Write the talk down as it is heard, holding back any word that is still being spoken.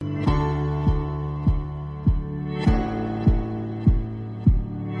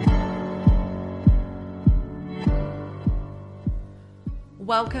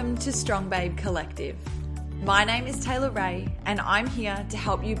Welcome to Strong Babe Collective. My name is Taylor Ray, and I'm here to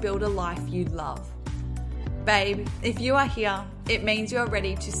help you build a life you love. Babe, if you are here, it means you are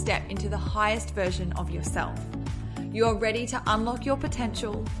ready to step into the highest version of yourself. You are ready to unlock your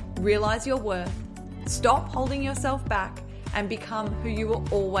potential, realize your worth, stop holding yourself back, and become who you were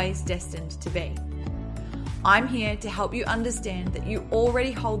always destined to be. I'm here to help you understand that you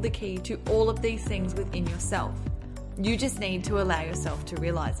already hold the key to all of these things within yourself. You just need to allow yourself to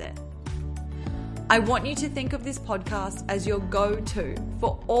realize it. I want you to think of this podcast as your go-to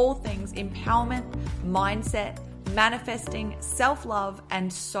for all things empowerment, mindset, manifesting, self-love,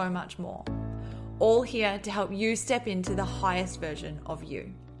 and so much more. All here to help you step into the highest version of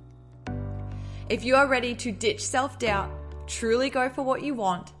you. If you are ready to ditch self-doubt, truly go for what you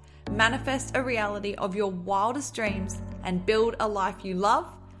want, manifest a reality of your wildest dreams, and build a life you love,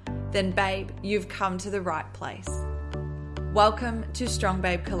 then babe, you've come to the right place. Welcome to Strong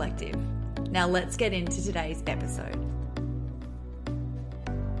Babe Collective. Now let's get into today's episode.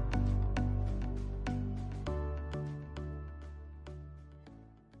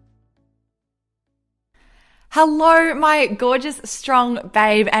 Hello, my gorgeous strong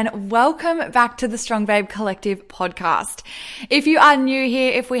babe, and welcome back to the Strong Babe Collective podcast. If you are new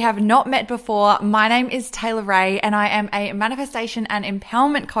here, if we have not met before, my name is Taylor Ray and I am a manifestation and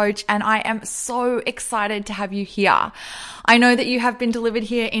empowerment coach, and I am so excited to have you here. I know that you have been delivered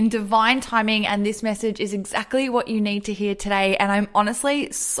here in divine timing, and this message is exactly what you need to hear today, and I'm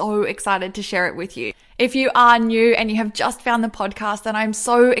honestly so excited to share it with you. If you are new and you have just found the podcast, then I'm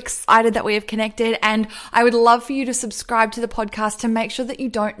so excited that we have connected, and I would love for you to subscribe to the podcast to make sure that you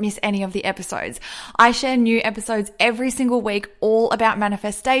don't miss any of the episodes. I share new episodes every single week, all about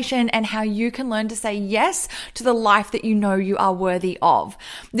manifestation and how you can learn to say yes to the life that you know you are worthy of.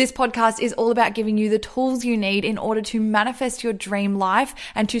 This podcast is all about giving you the tools you need in order to manifest your dream life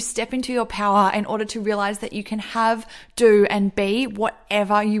and to step into your power in order to realize that you can have, do, and be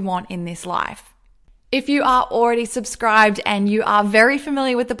whatever you want in this life. If you are already subscribed and you are very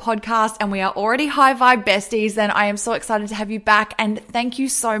familiar with the podcast and we are already high vibe besties, then I am so excited to have you back, and thank you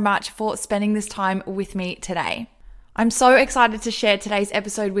so much for spending this time with me today. I'm so excited to share today's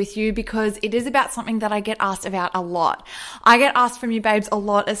episode with you because it is about something that I get asked about a lot. I get asked from you babes a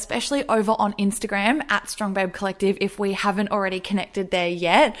lot, especially over on Instagram at Strong Babe Collective if we haven't already connected there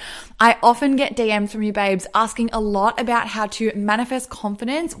yet. I often get DMs from you babes asking a lot about how to manifest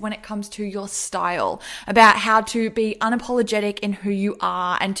confidence when it comes to your style, about how to be unapologetic in who you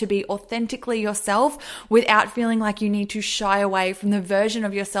are and to be authentically yourself without feeling like you need to shy away from the version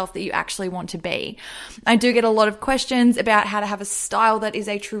of yourself that you actually want to be. I do get a lot of questions about how to have a style that is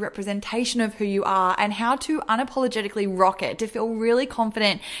a true representation of who you are and how to unapologetically rock it, to feel really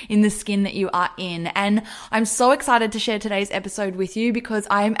confident in the skin that you are in. And I'm so excited to share today's episode with you because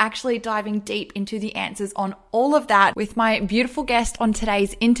I am actually diving deep into the answers on all of that with my beautiful guest on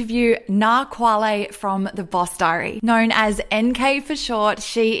today's interview, Nga Kwale from The Boss Diary. Known as NK for short,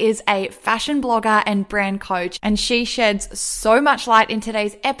 she is a fashion blogger and brand coach, and she sheds so much light in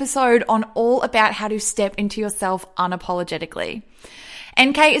today's episode on all about how to step into yourself unapologetically.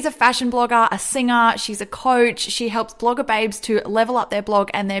 NK is a fashion blogger, a singer, she's a coach, she helps blogger babes to level up their blog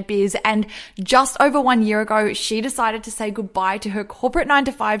and their biz, and just over 1 year ago, she decided to say goodbye to her corporate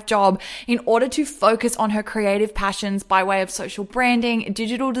 9-to-5 job in order to focus on her creative passions by way of social branding,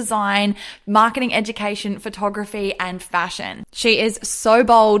 digital design, marketing education, photography, and fashion. She is so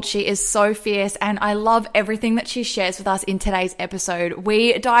bold, she is so fierce, and I love everything that she shares with us in today's episode.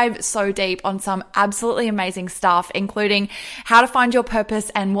 We dive so deep on some absolutely amazing stuff, including how to find your purpose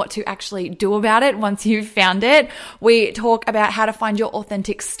and what to actually do about it once you've found it. We talk about how to find your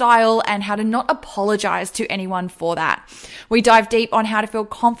authentic style and how to not apologize to anyone for that. We dive deep on how to feel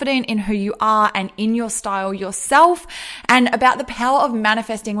confident in who you are and in your style yourself, and about the power of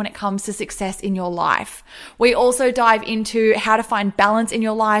manifesting when it comes to success in your life. We also dive into how to find balance in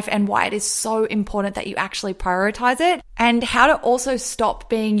your life and why it is so important that you actually prioritize it, and how to also stop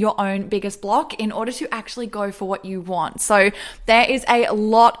being your own biggest block in order to actually go for what you want. So there is a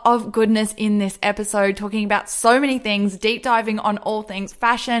lot of goodness in this episode, talking about so many things, deep diving on all things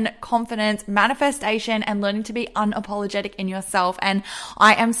fashion, confidence, manifestation, and learning to be unapologetic in yourself. And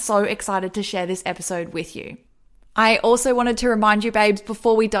I am so excited to share this episode with you. I also wanted to remind you, babes,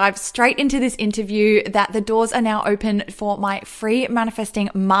 before we dive straight into this interview, that the doors are now open for my free manifesting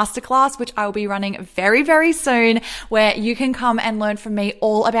masterclass, which I will be running very, very soon, where you can come and learn from me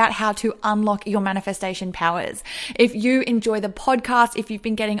all about how to unlock your manifestation powers. If you enjoy the podcast, if you've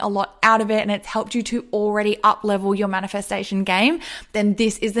been getting a lot out of it and it's helped you to already up level your manifestation game, then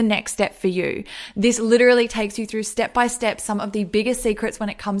this is the next step for you. This literally takes you through step by step some of the biggest secrets when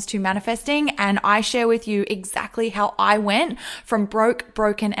it comes to manifesting, and I share with you exactly how I went from broke,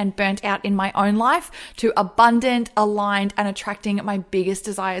 broken, and burnt out in my own life to abundant, aligned, and attracting my biggest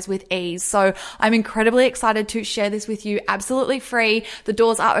desires with ease. So I'm incredibly excited to share this with you absolutely free. The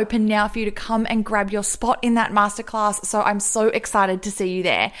doors are open now for you to come and grab your spot in that masterclass. So I'm so excited to see you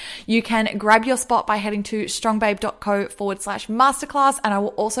there. You can grab your spot by heading to strongbabe.co/masterclass, and I will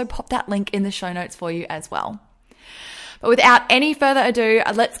also pop that link in the show notes for you as well. But without any further ado,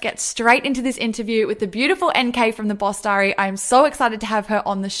 let's get straight into this interview with the beautiful NK from the Boss Diary. I'm so excited to have her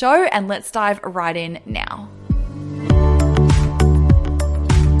on the show, and let's dive right in now.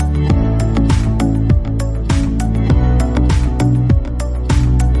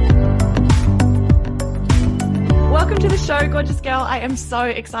 Welcome to the show, gorgeous girl. I am so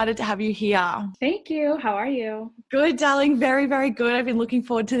excited to have you here. Thank you. How are you? Good, darling. Very, very good. I've been looking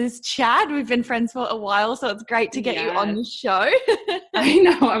forward to this chat. We've been friends for a while, so it's great to get you on the show. I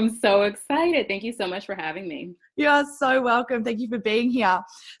know. I'm so excited. Thank you so much for having me. You are so welcome. Thank you for being here.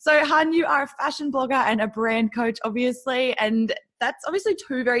 So, Han, you are a fashion blogger and a brand coach, obviously, and that's obviously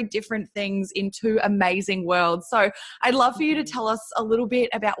two very different things in two amazing worlds. So I'd love for you to tell us a little bit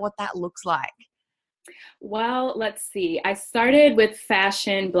about what that looks like. Well, let's see. I started with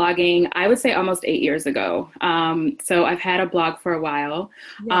fashion blogging, I would say almost 8 years ago. So I've had a blog for a while.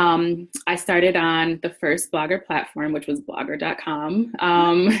 Yeah. I started on the first blogger platform, which was blogger.com.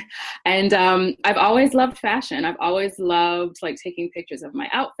 And I've always loved fashion. I've always loved like taking pictures of my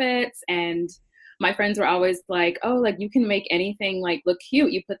outfits, and my friends were always like, oh, like you can make anything like look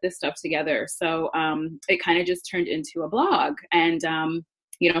cute. You put this stuff together. So it kind of just turned into a blog, and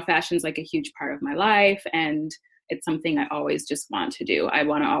you know, fashion's like a huge part of my life, and it's something I always just want to do. I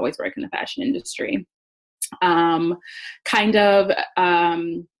want to always work in the fashion industry. When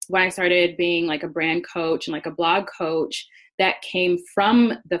I started being like a brand coach and like a blog coach, that came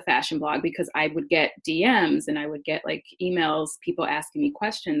from the fashion blog, because I would get DMs and I would get like emails, people asking me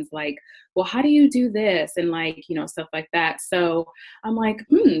questions like, well, how do you do this? And like, you know, stuff like that. So I'm like,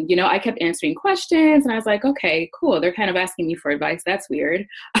 you know, I kept answering questions, and I was like, okay, cool. They're kind of asking me for advice. That's weird.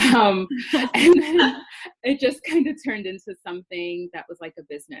 And then it just kind of turned into something that was like a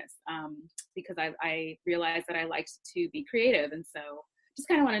business, because I realized that I liked to be creative. And so just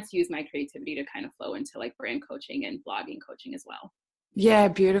kind of wanted to use my creativity to kind of flow into like brand coaching and blogging coaching as well. Yeah,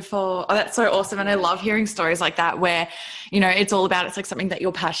 beautiful. Oh, that's so awesome. And I love hearing stories like that where, you know, it's all about, it's like something that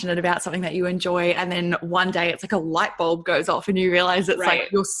you're passionate about, something that you enjoy. And then one day it's like a light bulb goes off and you realize it's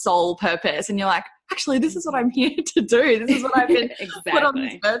like your sole purpose. And you're like, actually, this is what I'm here to do. This is what I've been put on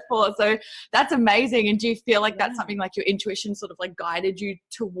this earth for. So that's amazing. And do you feel like that's something like your intuition sort of like guided you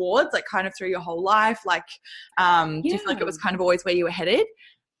towards, like kind of through your whole life? Like, do you feel like it was kind of always where you were headed?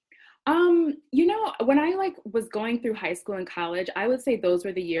 You know, when I like was going through high school and college, I would say those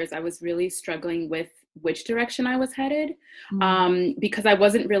were the years I was really struggling with which direction I was headed, because I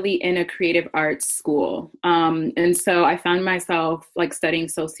wasn't really in a creative arts school. And so I found myself like studying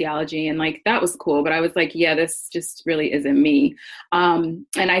sociology, and like, that was cool, but I was like, yeah, this just really isn't me. And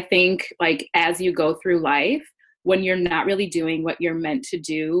I think like, as you go through life, when you're not really doing what you're meant to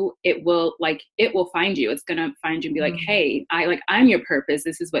do, it will find you. It's going to find you and be like, hey, I'm your purpose.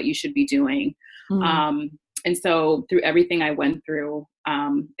 This is what you should be doing. And so through everything I went through,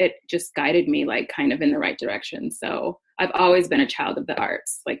 it just guided me like kind of in the right direction. So I've always been a child of the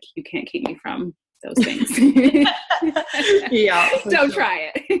arts. Like, you can't keep me from those things. Yeah. Don't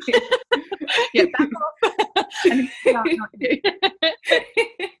try it. Yeah, back off.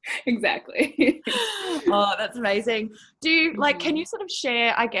 Exactly. Oh, that's amazing. Do you can you sort of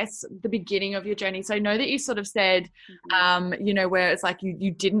share, I guess, the beginning of your journey? So I know that you sort of said, you know, where it's like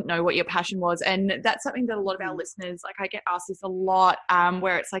you didn't know what your passion was. And that's something that a lot of our listeners, like I get asked this a lot,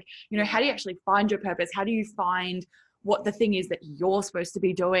 where it's like, you know, how do you actually find your purpose? How do you find what the thing is that you're supposed to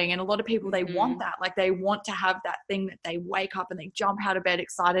be doing? And a lot of people, they want that, like they want to have that thing that they wake up and they jump out of bed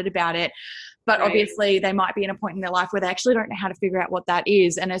excited about it. But obviously they might be in a point in their life where they actually don't know how to figure out what that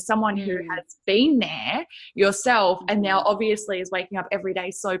is. And as someone who has been there yourself and now obviously is waking up every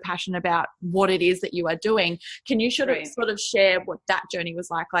day so passionate about what it is that you are doing, can you sort of share what that journey was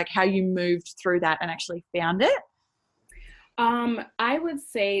like how you moved through that and actually found it? I would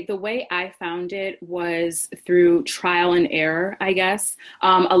say the way I found it was through trial and error, I guess.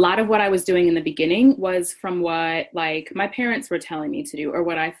 A lot of what I was doing in the beginning was from what like my parents were telling me to do, or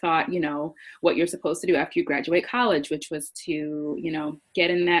what I thought, what you're supposed to do after you graduate college, which was to, get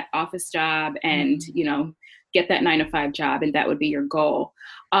in that office job and, get that 9 to 5 job, and that would be your goal.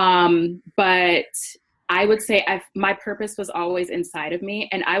 But I would say my purpose was always inside of me.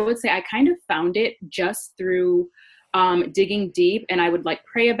 And I would say I kind of found it just through digging deep, and I would like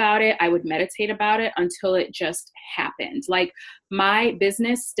pray about it. I would meditate about it until it just happened. Like my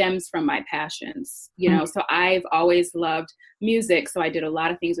business stems from my passions, so I've always loved music. So I did a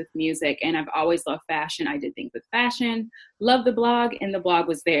lot of things with music, and I've always loved fashion. I did things with fashion, loved the blog, and the blog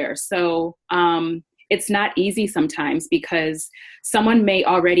was there. So, it's not easy sometimes because someone may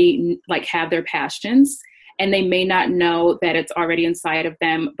already like have their passions and they may not know that it's already inside of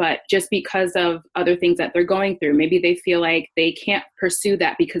them, but just because of other things that they're going through, maybe they feel like they can't pursue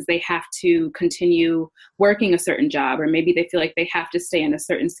that because they have to continue working a certain job, or maybe they feel like they have to stay in a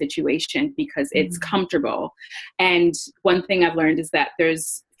certain situation because it's comfortable. And one thing I've learned is that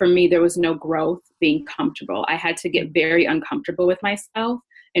for me, there was no growth being comfortable. I had to get very uncomfortable with myself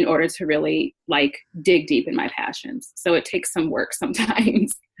in order to really like dig deep in my passions. So it takes some work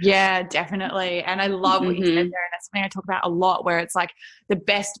sometimes. Yeah, definitely. And I love what you said there. And that's something I talk about a lot, where it's like the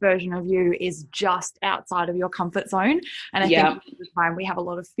best version of you is just outside of your comfort zone. And I think at the time we have a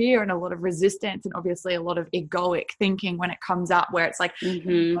lot of fear and a lot of resistance, and obviously a lot of egoic thinking when it comes up, where it's like,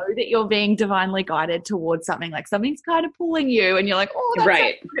 you know that you're being divinely guided towards something, like something's kind of pulling you and you're like, oh, that's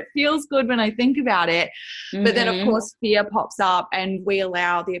right. It feels good when I think about it. But then of course fear pops up, and we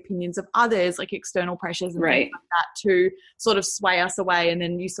allow the opinions of others, like external pressures and things like that, to sort of sway us away. And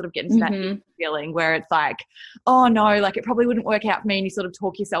then you sort of get into that feeling where it's like, oh no, like it probably wouldn't work out for me, and you sort of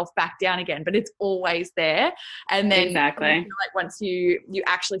talk yourself back down again, but it's always there. And then like once you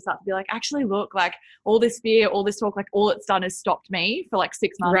actually start to be like, actually look, like all this fear, all this talk, like all it's done is stopped me for like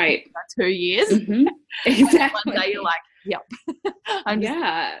 6 months, 2 years. Exactly. One day you're like, yep.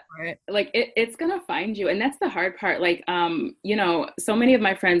 Like it's gonna find you. And that's the hard part. Like, so many of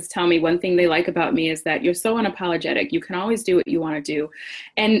my friends tell me one thing they like about me is that you're so unapologetic. You can always do what you want to do.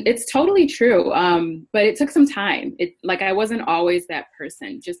 And it's totally true. But it took some time. I wasn't always that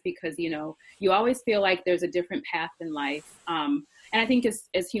person, just because, you always feel like there's a different path in life. And I think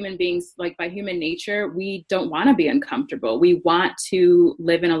as human beings, like by human nature, we don't want to be uncomfortable. We want to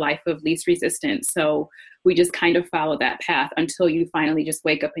live in a life of least resistance. So we just kind of follow that path until you finally just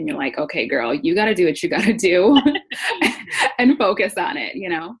wake up and you're like, okay, girl, you got to do what you got to do and focus on it,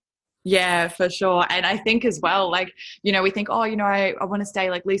 Yeah, for sure. And I think as well, like, we think, oh, I want to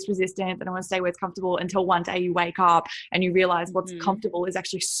stay like least resistant, and I want to stay where it's comfortable, until one day you wake up and you realize what's comfortable is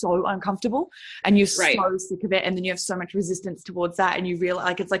actually so uncomfortable, and you're so sick of it. And then you have so much resistance towards that. And you realize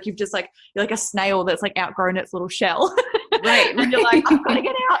like, it's like, you're like a snail that's like outgrown its little shell. And you're like, I've got to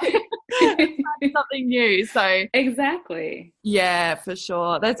get out. Something new. So exactly. Yeah, for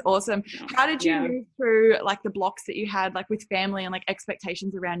sure. That's awesome. How did you move through like the blocks that you had, like with family and like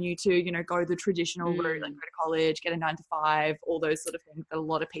expectations around you to, go the traditional route, like go to college, get a 9 to 5, all those sort of things that a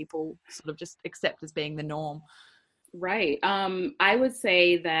lot of people sort of just accept as being the norm? Right. I would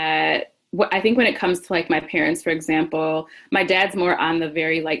say that I think when it comes to like my parents, for example, my dad's more on the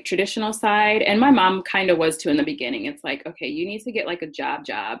very like traditional side, and my mom kind of was too in the beginning. It's like, okay, you need to get like a job.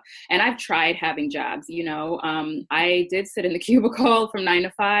 And I've tried having jobs, I did sit in the cubicle from 9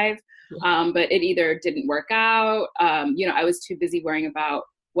 to 5, but it either didn't work out. I was too busy worrying about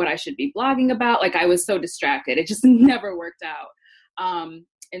what I should be blogging about. Like I was so distracted. It just never worked out.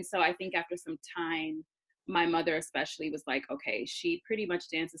 And so I think after some time, my mother especially was like, okay, she pretty much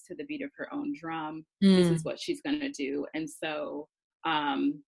dances to the beat of her own drum. This is what she's going to do. And so,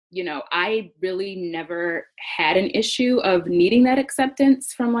 I really never had an issue of needing that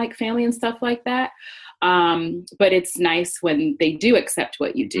acceptance from like family and stuff like that. But it's nice when they do accept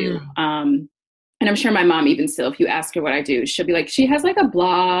what you do. And I'm sure my mom, even still, if you ask her what I do, she'll be like, she has like a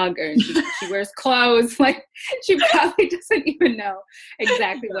blog, or she wears clothes. Like she probably doesn't even know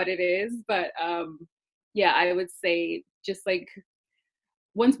exactly what it is. But, yeah, I would say just like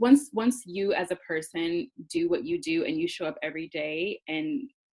once you as a person do what you do, and you show up every day, and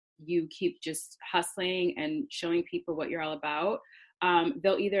you keep just hustling and showing people what you're all about,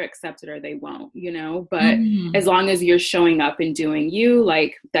 they'll either accept it or they won't, but as long as you're showing up and doing you,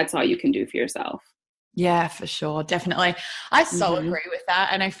 like that's all you can do for yourself. Yeah, for sure. Definitely. I so agree with that.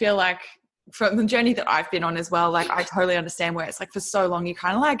 And I feel like from the journey that I've been on as well, like I totally understand where it's like for so long you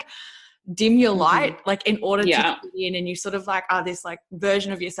kind of like dim your light, like in order to Yeah. fit in, and you sort of like are this like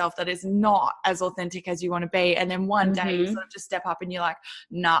version of yourself that is not as authentic as you want to be. And then one day you sort of just step up and you're like,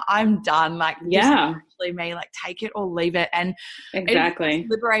 nah, I'm done. Like this is actually me, like take it or leave it. And it's a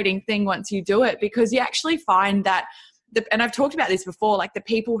liberating thing once you do it, because you actually find that and I've talked about this before, like the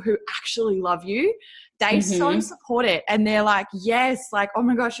people who actually love you, they so support it, and they're like, yes, like, oh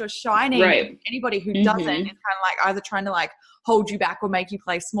my gosh, you're shining. Right. Anybody who doesn't is kind of like either trying to like hold you back or make you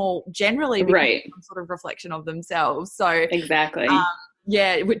play small, generally because of some sort of reflection of themselves. So exactly.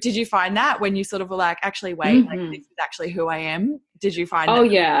 Yeah. Did you find that when you sort of were like, actually, wait, like this is actually who I am? Did you find Oh,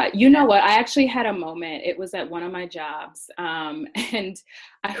 yeah. You know what? I actually had a moment. It was at one of my jobs. And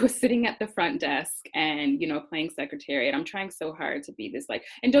I was sitting at the front desk and, you know, playing secretariat. I'm trying so hard to be this like,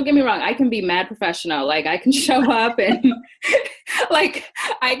 and don't get me wrong, I can be mad professional. Like I can show up and like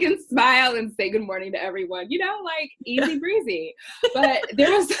I can smile and say good morning to everyone, you know, like easy breezy. But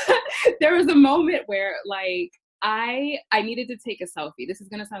there was a moment where like, I needed to take a selfie. This is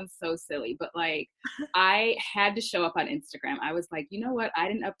going to sound so silly, but like I had to show up on Instagram. I was like, you know what? I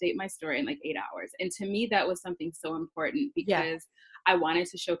didn't update my story in like 8 hours. And to me, that was something so important because I wanted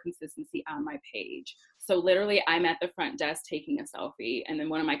to show consistency on my page. So literally I'm at the front desk taking a selfie, and then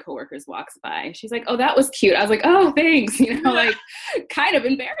one of my coworkers walks by. She's like, oh, that was cute. I was like, oh, thanks. You know, like kind of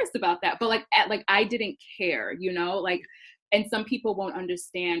embarrassed about that. But like, I didn't care, you know, like, and some people won't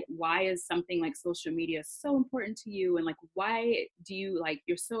understand why is something like social media so important to you, and like why do you like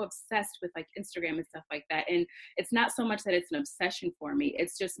you're so obsessed with like Instagram and stuff like that. And it's not so much that it's an obsession for me,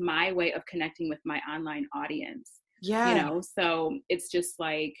 it's just my way of connecting with my online audience. You know, so it's just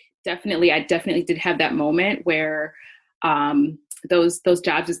like I definitely did have that moment where those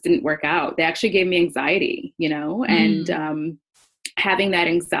jobs just didn't work out. They actually gave me anxiety, you know, and having that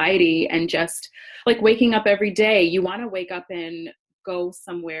anxiety and just like waking up every day, you want to wake up and go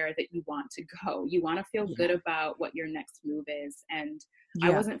somewhere that you want to go. You want to feel good about what your next move is. And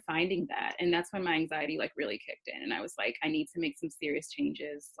I wasn't finding that. And that's when my anxiety like really kicked in. And I was like, I need to make some serious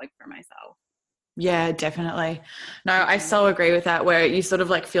changes like for myself. Yeah, definitely. No, I so agree with that, where you sort of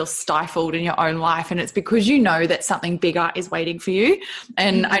like feel stifled in your own life, and it's because you know that something bigger is waiting for you.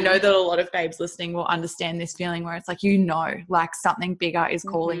 And I know that a lot of babes listening will understand this feeling where it's like, you know, like something bigger is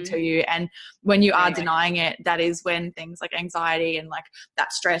calling to you. And when you are denying it, that is when things like anxiety and like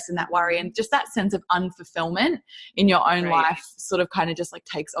that stress and that worry and just that sense of unfulfillment in your own life sort of kind of just like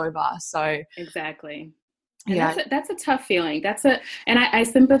takes over. So exactly. And that's a tough feeling. And I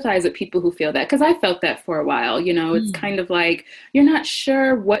sympathize with people who feel that, because I felt that for a while, you know. It's kind of like, you're not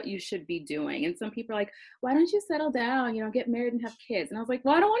sure what you should be doing. And some people are like, why don't you settle down, you know, get married and have kids? And I was like,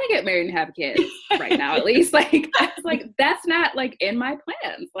 well, I don't want to get married and have kids right now, at least. Like, I was like, that's not like in my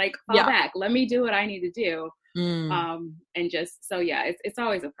plans. Like, fall back, let me do what I need to do. And just, so yeah, it's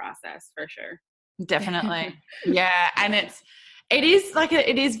always a process for sure. Definitely. And it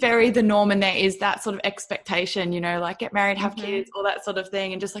is very the norm, and there is that sort of expectation, you know, like get married, have kids, all that sort of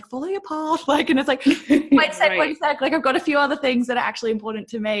thing, and just like follow your path. Like, and it's like, wait a sec, like I've got a few other things that are actually important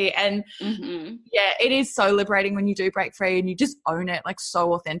to me. And it is so liberating when you do break free and you just own it like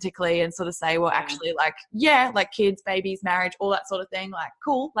so authentically and sort of say, well, actually like, like kids, babies, marriage, all that sort of thing, like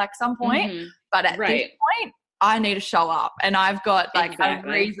cool, like some point. But at this point, I need to show up, and I've got like a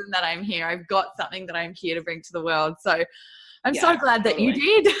reason that I'm here. I've got something that I'm here to bring to the world. So I'm so glad that you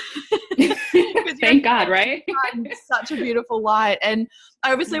did. Thank God, right? Such a beautiful light. And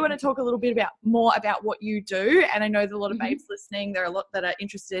I obviously want to talk a little bit more about what you do. And I know that a lot of babes listening, there are a lot that are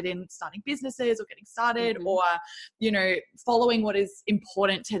interested in starting businesses or getting started or, you know, following what is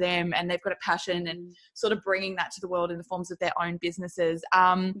important to them, and they've got a passion and sort of bringing that to the world in the forms of their own businesses.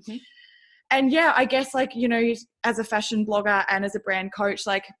 And I guess like, you know, as a fashion blogger and as a brand coach,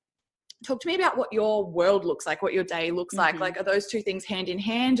 like, talk to me about what your world looks like, what your day looks like. Like, are those two things hand in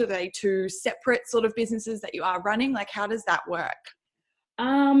hand? Are they two separate sort of businesses that you are running? Like, how does that work?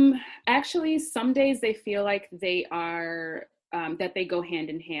 Actually, some days they feel like they are, that they go hand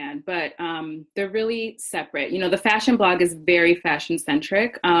in hand, but they're really separate. You know, the fashion blog is very fashion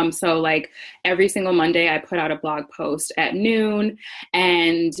centric. So like every single Monday I put out a blog post at noon,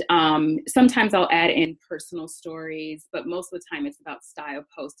 and sometimes I'll add in personal stories, but most of the time it's about style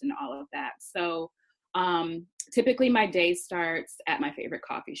posts and all of that. So typically my day starts at my favorite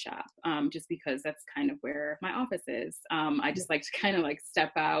coffee shop, just because that's kind of where my office is. I just like to kind of like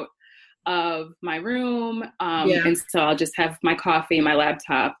step out of my room. And so I'll just have my coffee, my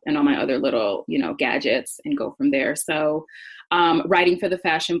laptop, and all my other little, you know, gadgets, and go from there. So writing for the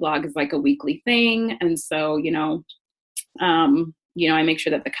fashion blog is like a weekly thing. And so, you know, I make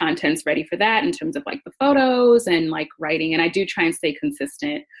sure that the content's ready for that in terms of like the photos and like writing. And I do try and stay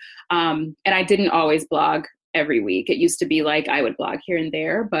consistent. And I didn't always blog every week. It used to be like I would blog here and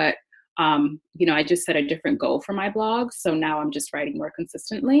there, but I just set a different goal for my blog. So now I'm just writing more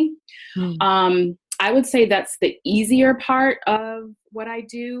consistently. I would say that's the easier part of what I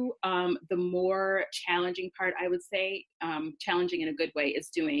do. The more challenging part, I would say, challenging in a good way, is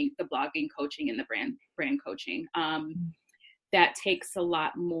doing the blogging coaching and the brand coaching. That takes a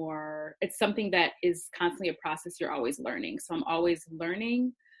lot more. It's something that is constantly a process. You're always learning. So I'm always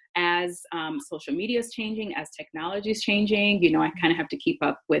learning as social media is changing, as technology is changing. I kind of have to keep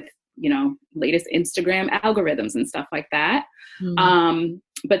up with latest Instagram algorithms and stuff like that.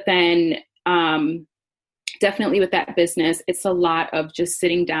 But then definitely with that business, it's a lot of just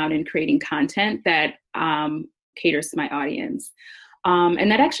sitting down and creating content that caters to my audience.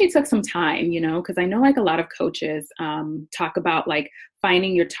 And that actually took some time, because I know like a lot of coaches talk about like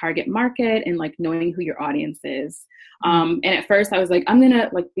finding your target market and like knowing who your audience is. And at first I was like, I'm going to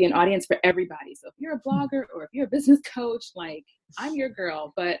like be an audience for everybody. So if you're a blogger or if you're a business coach, like I'm your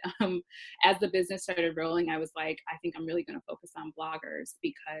girl. But as the business started rolling, I was like, I think I'm really going to focus on bloggers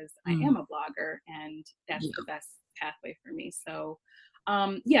because I am a blogger and that's the best pathway for me. So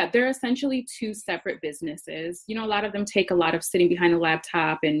they're essentially two separate businesses. A lot of them take a lot of sitting behind the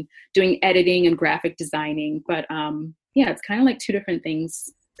laptop and doing editing and graphic designing. But it's kind of like two different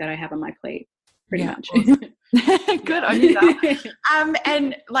things that I have on my plate pretty much. Awesome. Good on you, that.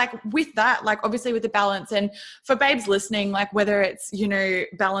 And like with that, like obviously with the balance, and for babes listening, like whether it's,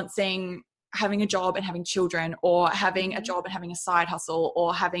 balancing having a job and having children, or having a job and having a side hustle,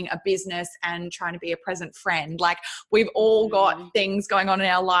 or having a business and trying to be a present friend. Like we've all got things going on in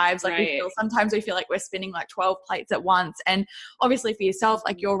our lives. Like sometimes we feel like we're spinning like 12 plates at once. And obviously for yourself,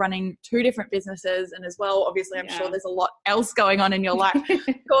 like you're running two different businesses, and as well, obviously I'm sure there's a lot else going on in your life.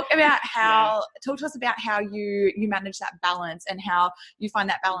 Talk to us about how you manage that balance and how you find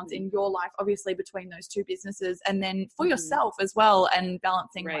that balance in your life, obviously between those two businesses, and then for yourself as well, and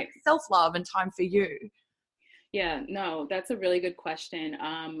balancing like self-love and time for you. Yeah, no, that's a really good question.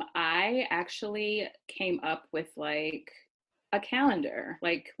 I actually came up with like a calendar,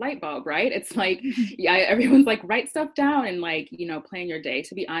 like light bulb, right? It's like, everyone's like, write stuff down and like, plan your day.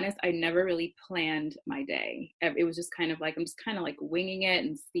 To be honest, I never really planned my day. It was just kind of like, I'm just kind of like winging it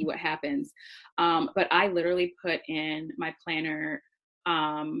and see what happens. But I literally put in my planner,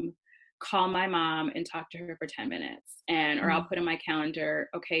 call my mom and talk to her for 10 minutes or I'll put in my calendar,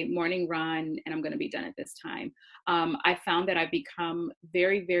 okay, morning run, and I'm going to be done at this time. I found that I've become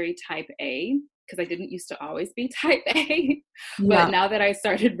very, very type A, because I didn't used to always be type A, but now that I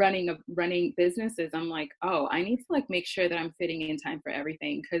started running businesses, I'm like, oh, I need to like make sure that I'm fitting in time for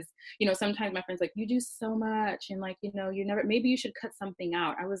everything. Cause sometimes my friends like, you do so much. And like, maybe you should cut something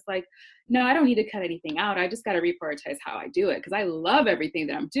out. I was like, no, I don't need to cut anything out. I just got to reprioritize how I do it. Cause I love everything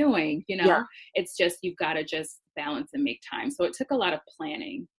that I'm doing, it's just, you've got to just balance and make time. So it took a lot of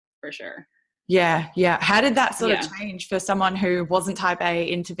planning for sure. Yeah. How did that sort of change for someone who wasn't type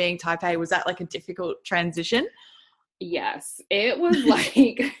A into being type A? Was that like a difficult transition? Yes, it was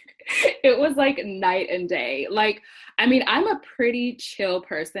like night and day. Like, I mean, I'm a pretty chill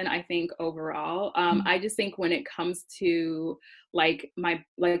person, I think overall. I just think when it comes to like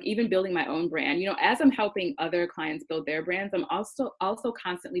even building my own brand, as I'm helping other clients build their brands, I'm also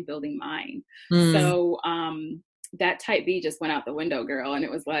constantly building mine. So, that type B just went out the window, girl. And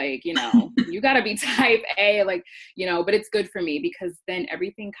it was like, you gotta be type A, like, but it's good for me because then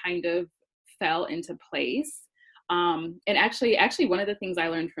everything kind of fell into place. And actually one of the things I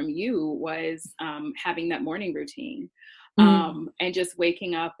learned from you was having that morning routine and just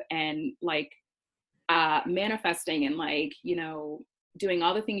waking up and like manifesting and like, doing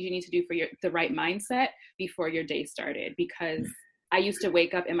all the things you need to do for the right mindset before your day started. Because I used to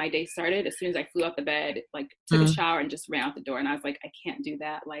wake up and my day started as soon as I flew out the bed, like took a shower and just ran out the door. And I was like, I can't do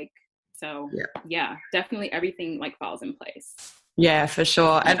that. Like, so yeah, definitely everything like falls in place. Yeah, for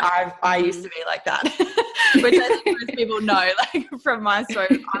sure. And I used to be like that, which I think most people know, like from my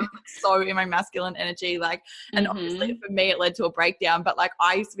story, I'm so in my masculine energy, like, and obviously for me, it led to a breakdown, but like,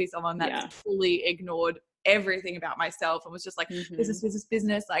 I used to be someone that fully ignored everything about myself and was just like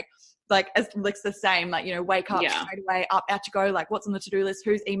business, like it's the same, like, wake up straight away, up, out you go, like what's on the to-do list,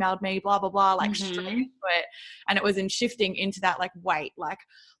 who's emailed me, blah, blah, blah, like straight into it. And it was in shifting into that, like, wait, like,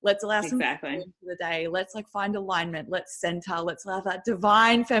 let's allow some time for the day. Let's like find alignment. Let's center. Let's allow that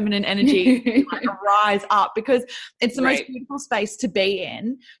divine feminine energy to like rise up, because it's the most beautiful space to be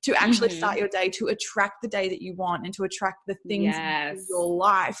in, to actually start your day, to attract the day that you want and to attract the things in your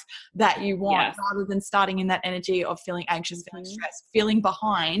life that you want, rather than starting starting in that energy of feeling anxious, feeling stressed, feeling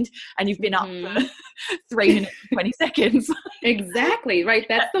behind, and you've been up for 3 minutes and 20 seconds. Exactly, right?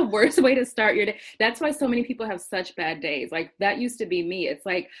 That's the worst way to start your day. That's why so many people have such bad days. Like that used to be me. It's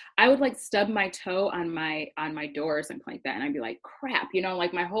like I would like stub my toe on my door or something like that, and I'd be like, crap, you know,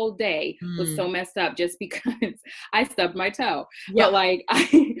 like my whole day was so messed up just because I stubbed my toe. Yeah. But like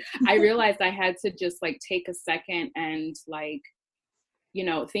I realized I had to just like take a second and like, you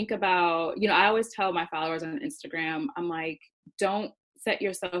know, think about, you know, I always tell my followers on Instagram, I'm like, don't set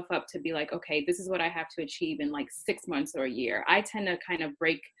yourself up to be like, okay, this is what I have to achieve in like 6 months or a year. I tend to kind of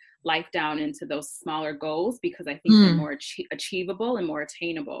break life down into those smaller goals because I think they're more achievable and more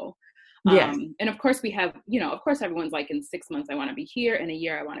attainable. Yes. And of course we have, you know, of course everyone's like in 6 months, I want to be here. In a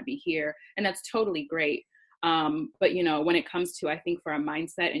year, I want to be here. And that's totally great. But you know, when it comes to, I think for our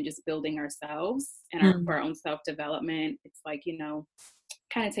mindset and just building ourselves and for our own self-development, it's like, you know,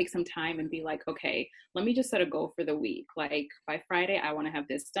 kind of take some time and be like, okay, let me just set a goal for the week. Like by Friday, I want to have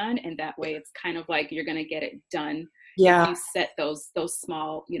this done. And that way it's kind of like, you're going to get it done. Yeah. If you set those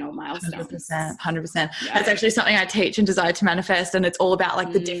small, you know, milestones. 100%. Yeah. That's actually something I teach in Desire to Manifest. And it's all about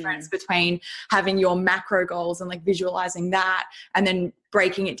like the difference between having your macro goals and like visualizing that and then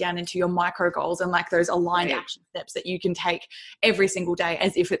breaking it down into your micro goals and like those aligned action steps that you can take every single day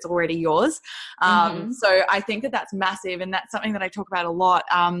as if it's already yours. So I think that that's massive. And that's something that I talk about a lot.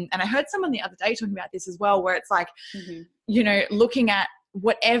 And I heard someone the other day talking about this as well, where it's like, you know, looking at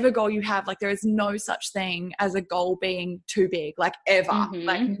whatever goal you have, like there is no such thing as a goal being too big, like ever,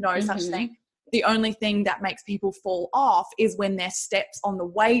 like no such thing. The only thing that makes people fall off is when their steps on the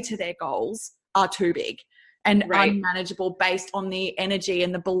way to their goals are too big and unmanageable based on the energy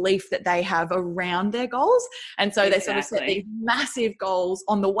and the belief that they have around their goals. And so they sort of set these massive goals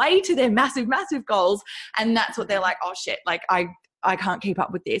on the way to their massive, massive goals. And that's what they're like, oh shit, like I can't keep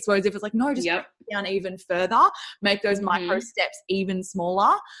up with this. Whereas if it's like, no, just break it down even further, make those micro steps even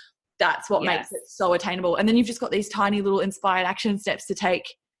smaller. That's what makes it so attainable. And then you've just got these tiny little inspired action steps to take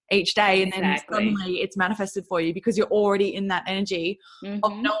each day. And then suddenly it's manifested for you because you're already in that energy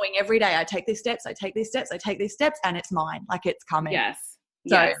of knowing every day I take these steps, I take these steps, I take these steps, and it's mine. Like it's coming. Yes.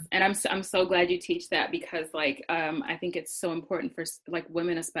 So, yes. And I'm so glad you teach that because like, I think it's so important for like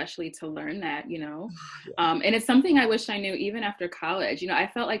women, especially to learn that, you know, and it's something I wish I knew even after college. You know, I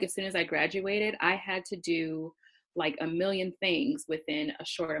felt like as soon as I graduated, I had to do like a million things within a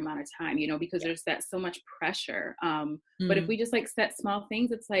short amount of time, you know, because there's that so much pressure. But if we just like set small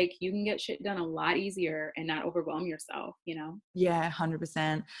things, it's like you can get shit done a lot easier and not overwhelm yourself, you know? Yeah, 100%.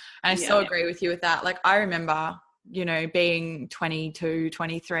 And I so agree with you with that. Like I remember, you know, being 22,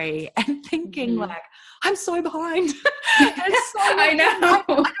 23 and thinking like, I'm so behind. I know.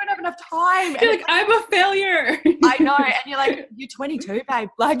 I don't have enough time. You're like, I'm a failure. I know. And you're like, you're 22, babe.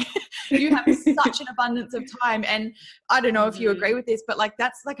 Like you have such an abundance of time. And I don't know if you agree with this, but like,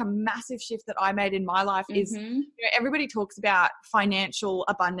 that's like a massive shift that I made in my life is, you know, everybody talks about financial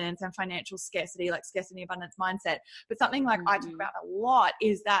abundance and financial scarcity, like scarcity abundance mindset. But something like I talk about a lot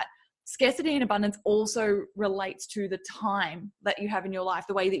is that scarcity and abundance also relates to the time that you have in your life,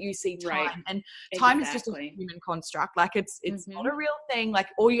 the way that you see time. And time is just a human construct. Like it's not a real thing. Like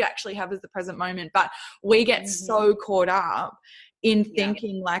all you actually have is the present moment. But we get so caught up in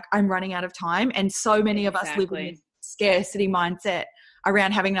thinking like I'm running out of time. And so many of us live in this scarcity mindset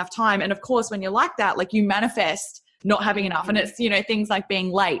around having enough time. And of course, when you're like that, like you manifest not having enough. And it's, you know, things like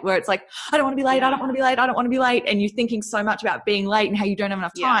being late where it's like, I don't want to be late. I don't want to be late. I don't want to be late. And you're thinking so much about being late and how you don't have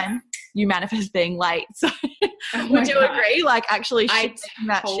enough time. You manifest being late. So would you agree? Like actually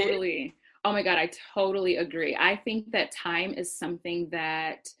totally. Oh my God, I totally agree. I think that time is something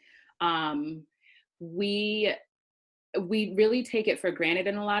that we really take it for granted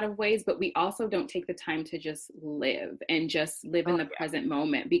in a lot of ways, but we also don't take the time to just live in the present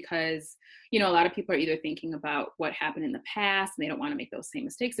moment because, you know, a lot of people are either thinking about what happened in the past and they don't want to make those same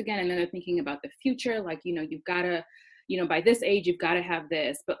mistakes again. And then they're thinking about the future. Like, you know, you've got to, you know, by this age, you've got to have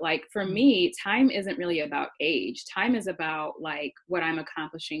this. But like for me, time isn't really about age. Time is about like what I'm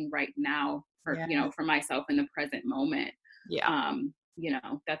accomplishing right now for, you know, for myself in the present moment. Yeah. You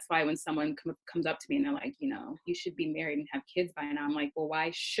know, that's why when someone comes up to me and they're like, you know, you should be married and have kids by now. I'm like, well,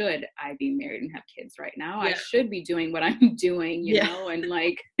 why should I be married and have kids right now? I should be doing what I'm doing, you know, and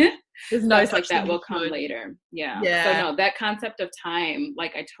like, there's no stuff like that will come later. Yeah. So no, that concept of time,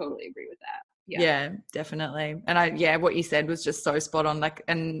 like, I totally agree with that. Yeah, definitely. And what you said was just so spot on. Like,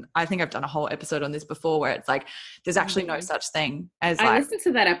 and I think I've done a whole episode on this before where it's like, there's actually no such thing as I listened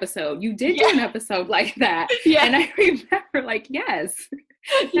to that episode. You did do an episode like that. Yeah. And I remember like, yes.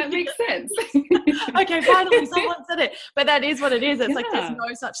 That makes sense. Okay, finally someone said it. But that is what it is. It's like there's Yeah.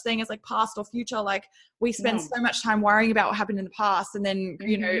 no such thing as like past or future. Like we spend No. so much time worrying about what happened in the past, and then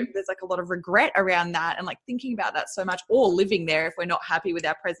you know Mhm. there's like a lot of regret around that, and like thinking about that so much, or living there if we're not happy with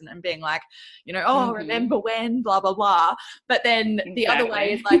our present and being like, you know, oh, Mhm. remember when, blah blah blah. But then the other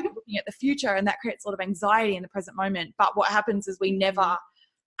way is Exactly. like looking at the future, and that creates a lot of anxiety in the present moment. But what happens is we never Mhm.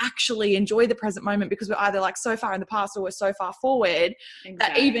 actually enjoy the present moment because we're either like so far in the past or we're so far forward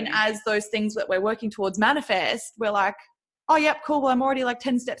that even Exactly. as those things that we're working towards manifest, we're like, oh, yep, cool. Well, I'm already like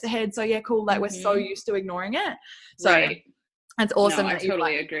 10 steps ahead. So yeah, cool. Like we're so Mhm. used to ignoring it. So Right. it's No, awesome I that you've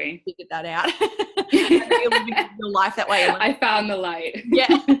like totally agree. figured that out and that you're living your life that way. I found the light. Yeah.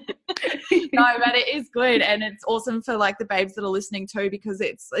 No, but it is good, and it's awesome for like the babes that are listening too, because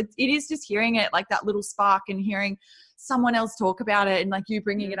it is just hearing it, like that little spark, and hearing someone else talk about it, and like you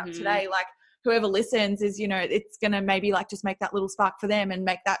bringing it up Mhm. today, like whoever listens is, you know, it's gonna maybe like just make that little spark for them and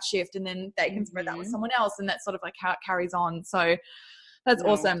make that shift, and then they can spread that with Mhm. someone else, and that's sort of like how it carries on. So that's No,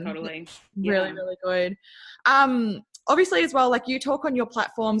 awesome. totally. Really, Yeah. really good. Obviously as well, like you talk on your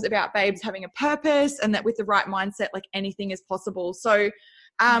platforms about babes having a purpose, and that with the right mindset, like anything is possible. So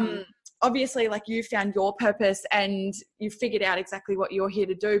Mhm. obviously like you found your purpose and you figured out exactly what you're here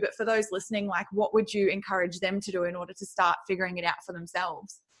to do. But for those listening, like what would you encourage them to do in order to start figuring it out for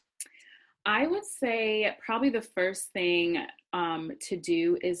themselves? I would say probably the first thing to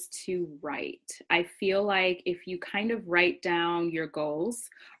do is to write. I feel like if you kind of write down your goals,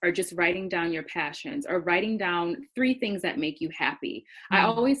 or just writing down your passions, or writing down three things that make you happy, I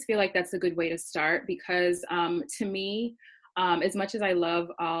Mm. always feel like that's a good way to start, because to me, as much as I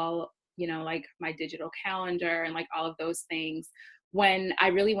love all, you know, like my digital calendar and like all of those things, when I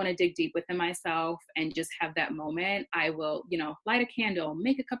really want to dig deep within myself and just have that moment, I will, you know, light a candle,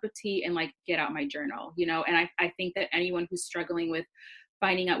 make a cup of tea, and like get out my journal, you know. And I think that anyone who's struggling with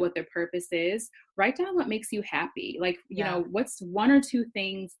finding out what their purpose is, write down what makes you happy. Like, you Yeah. know, what's one or two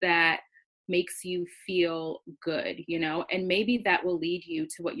things that makes you feel good, you know, and maybe that will lead you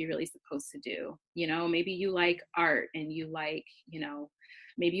to what you're really supposed to do. You know, maybe you like art and you like, you know,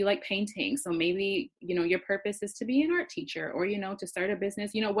 maybe you like painting, so maybe, you know, your purpose is to be an art teacher, or, you know, to start a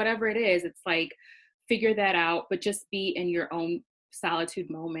business, you know, whatever it is. It's like, figure that out, but just be in your own solitude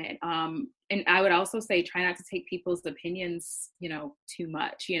moment. And I would also say try not to take people's opinions, you know, too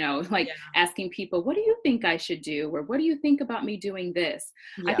much, you know, like Yeah. asking people, what do you think I should do, or what do you think about me doing this?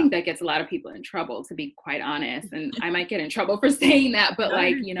 I Yeah. think that gets a lot of people in trouble, to be quite honest, and I might get in trouble for saying that, but No.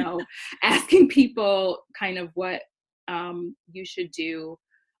 like, you know, asking people kind of what you should do,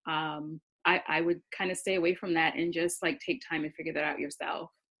 I would kind of stay away from that and just like take time and figure that out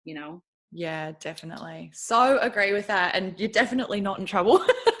yourself, you know. Yeah, definitely. So agree with that. And you're definitely not in trouble.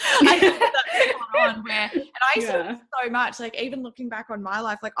 I think that that's spot on where, and I used to do Yeah. this so much, like even looking back on my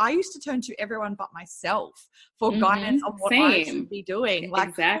life, like I used to turn to everyone but myself for guidance on what I should Same. be doing. Like,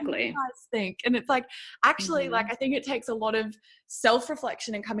 what do you Exactly. guys think? And it's like, actually, like, Mhm. I think it takes a lot of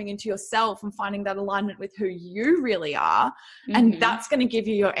self-reflection and coming into yourself and finding that alignment with who you really are. And Mhm. that's going to give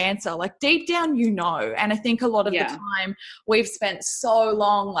you your answer. Like deep down, you know. And I think a lot of the Yeah. time we've spent so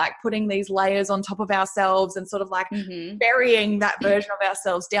long like putting these layers on top of ourselves and sort of like Mhm. burying that version of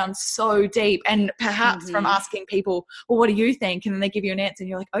ourselves down so deep, and perhaps from Mhm. asking people, well, what do you think, and then they give you an answer and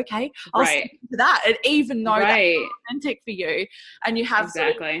you're like, okay, I'll step Right. into that, and even though that's Right. authentic for you, and you have sort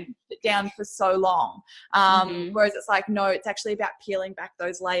of Exactly. put it down for so long, Mhm. whereas it's like, no, it's actually about peeling back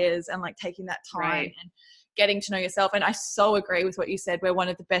those layers and like taking that time Right. and getting to know yourself. And I so agree with what you said, where one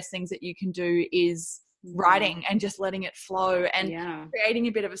of the best things that you can do is Mhm. writing and just letting it flow and Yeah. creating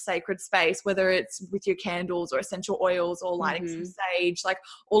a bit of a sacred space, whether it's with your candles or essential oils or lighting some Mhm. sage, like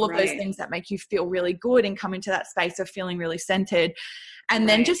all of those Right. things that make you feel really good and come into that space of feeling really centered. And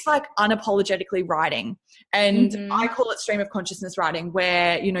then Right. just like unapologetically writing. And I Mhm. call it stream of consciousness writing,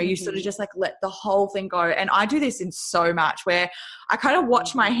 where, you know, you sort of Mhm. just like let the whole thing go. And I do this in so much where I kind of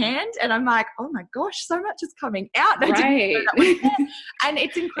watch my Mhm. hand and I'm like, oh my gosh, so much is coming out. I didn't know Right. that was there. And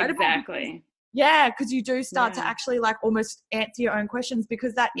it's incredible because Exactly. yeah, because you do start to Yeah. actually like almost answer your own questions,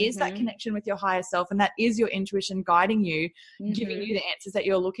 because that is that Mhm. connection with your higher self, and that is your intuition guiding you, giving Mhm. you the answers that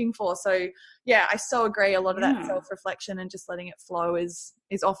you're looking for. So yeah, I so agree. A lot of that Yeah. self-reflection and just letting it flow is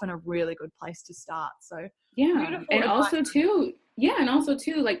often a really good place to start. So Yeah. beautiful And advice. also too, yeah, and also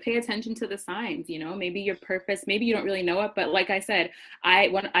too, like pay attention to the signs, you know, maybe your purpose, maybe you don't really know it, but like I said,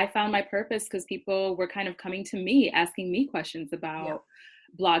 when I found my purpose because people were kind of coming to me asking me questions Yeah. about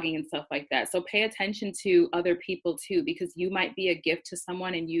blogging and stuff like that. So pay attention to other people too, because you might be a gift to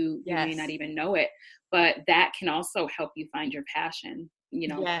someone and you may not Yes. even know it, but that can also help you find your passion.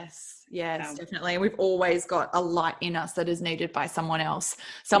 Yes, So. definitely. And we've always got a light in us that is needed by someone else.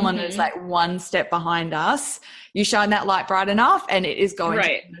 Someone that's Mm-hmm. like one step behind us. You shine that light bright enough and it is going to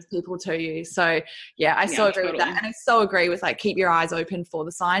Right. bring those people to you. So yeah, I so Yeah, agree with that. totally. And I so agree with like, keep your eyes open for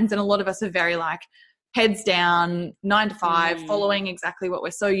the signs. And a lot of us are very like heads down, 9 to 5, Mm-hmm. following exactly what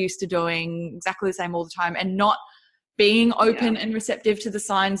we're so used to doing, exactly the same all the time, and not being open and receptive to the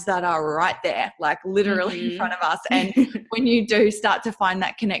signs that are right there, like literally in front of us. And when you do start to find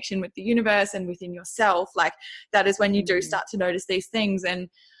that connection with the universe and within yourself, like that is when you do start to notice these things. And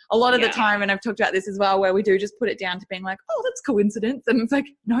a lot of the time, and I've talked about this as well, where we do just put it down to being like, oh, that's coincidence. And it's like,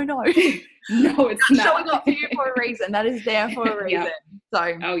 no. No, it's not. Showing up for you for a reason. That is there for a reason.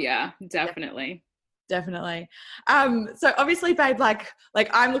 So oh yeah, definitely. Definitely. So obviously, babe, like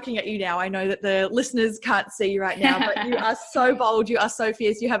I'm looking at you now. I know that the listeners can't see you right now, but you are so bold. You are so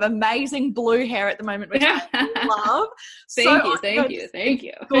fierce. You have amazing blue hair at the moment, which I love. Thank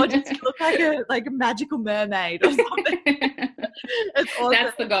you. Gorgeous. You look like a magical mermaid or something. It's awesome.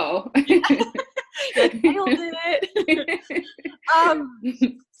 That's the goal. You nailed it.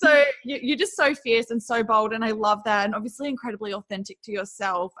 So you're just so fierce and so bold, and I love that, and obviously incredibly authentic to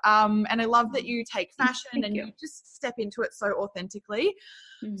yourself. And I love that you take fashion and you just step into it so authentically.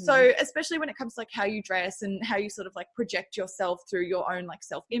 Mm-hmm. So especially when it comes to like how you dress and how you sort of like project yourself through your own like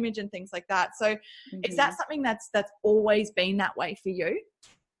self-image and things like that. So is that something that's always been that way for you?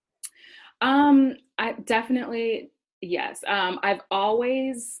 I definitely. Yes. I've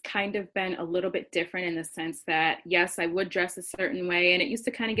always kind of been a little bit different in the sense that, yes, I would dress a certain way. And it used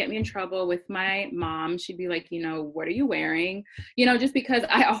to kind of get me in trouble with my mom. She'd be like, what are you wearing? Just because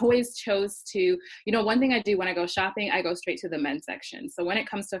I always chose to, one thing I do when I go shopping, I go straight to the men's section. So when it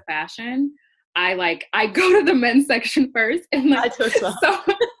comes to fashion, I go to the men's section first. And like,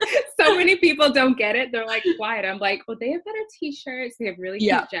 so many people don't get it. They're like, why? I'm like, well, they have better t-shirts. They have really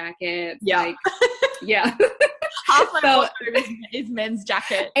cute jackets. Yeah. Like, yeah. Half my wardrobe is men's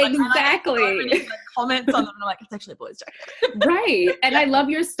jacket. Exactly. Like comments on them, and I'm like, it's actually a boy's jacket. Right. And I love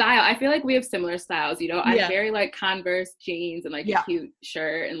your style. I feel like we have similar styles. I'm very like Converse jeans and like a cute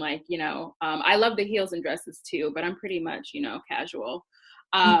shirt and like, I love the heels and dresses too, but I'm pretty much, casual.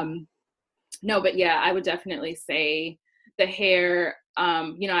 No, but yeah, I would definitely say the hair.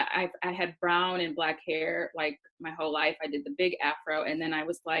 I had brown and black hair like my whole life. I did the big afro, and then I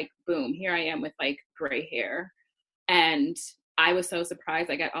was like, boom, here I am with like gray hair. And I was so surprised.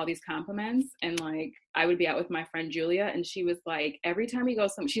 I got all these compliments, and like I would be out with my friend Julia, and she was like, every time we go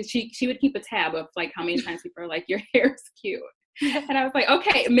she would keep a tab of like how many times people are like, your hair is cute. And I was like,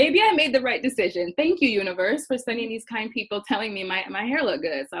 okay, maybe I made the right decision. Thank you, universe, for sending these kind people telling me my hair looked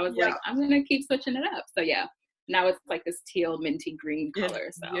good. So I was like, I'm gonna keep switching it up. So yeah. Now it's like this teal minty green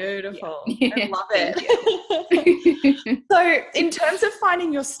color. So beautiful. Yeah. I love it. So in terms of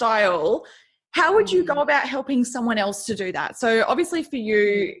finding your style, how would you go about helping someone else to do that? So obviously for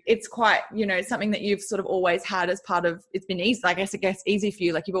you, it's quite, something that you've sort of always had as part of, it's been easy, I guess easy for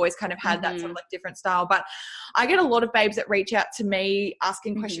you. Like you've always kind of had that sort of like different style. But I get a lot of babes that reach out to me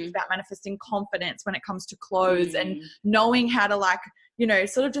asking questions about manifesting confidence when it comes to clothes and knowing how to like,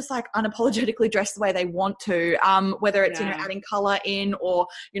 sort of just like unapologetically dress the way they want to, whether it's, adding color in or,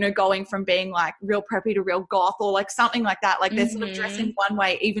 going from being like real preppy to real goth or like something like that. Like they're sort of dressing one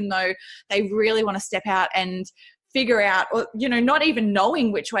way, even though they really want to step out and figure out, or, not even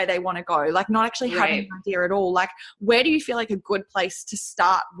knowing which way they want to go, like not actually having an idea at all. Like, where do you feel like a good place to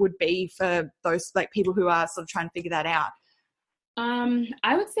start would be for those like people who are sort of trying to figure that out?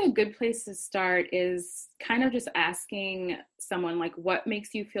 I would say a good place to start is kind of just asking someone like, what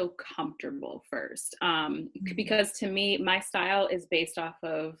makes you feel comfortable first? Because to me, my style is based off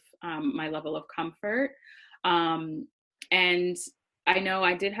of my level of comfort. And I know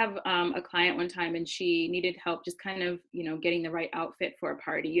I did have a client one time, and she needed help just kind of, getting the right outfit for a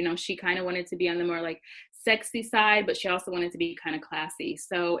party. She kind of wanted to be on the more like sexy side, but she also wanted to be kind of classy.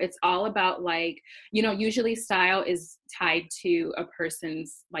 So it's all about like, usually style is tied to a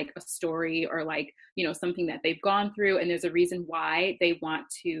person's like a story or like, something that they've gone through. And there's a reason why they want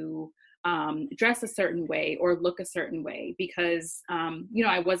to dress a certain way or look a certain way, because,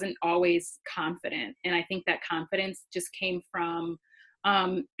 I wasn't always confident. And I think that confidence just came from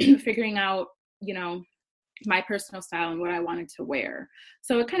figuring out, my personal style and what I wanted to wear.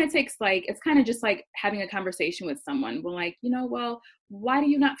 So it kind of takes like, it's kind of just like having a conversation with someone. Well, like, well, why do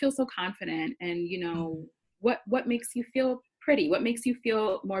you not feel so confident? And, what makes you feel pretty? What makes you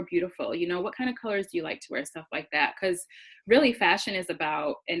feel more beautiful? What kind of colors do you like to wear? Stuff like that. Because really fashion is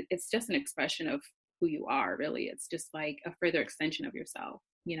about, and it's just an expression of who you are, really. It's just like a further extension of yourself,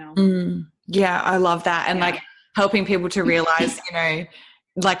 Yeah, I love that. And like, helping people to realize, you know,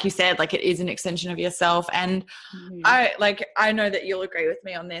 like you said, like it is an extension of yourself. And I know that you'll agree with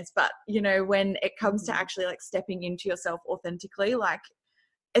me on this, but you know, when it comes to actually like stepping into yourself authentically, like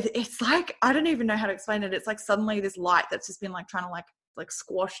it's like, I don't even know how to explain it. It's like suddenly this light that's just been like trying to like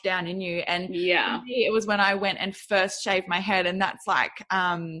squash down in you. And for me, it was when I went and first shaved my head, and that's like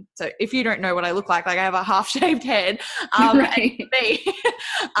so if you don't know what I look like I have a half shaved head, right. And me,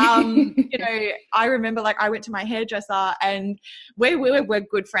 you know, I remember like I went to my hairdresser, and we're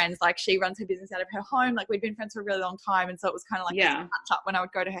good friends. Like she runs her business out of her home, like we'd been friends for a really long time, and so it was kind of like just catch up when I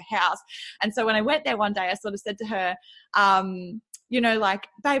would go to her house. And so when I went there one day, I sort of said to her, you know, like,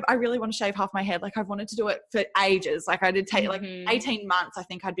 babe, I really want to shave half my head. Like I've wanted to do it for ages. Like I did take like 18 months, I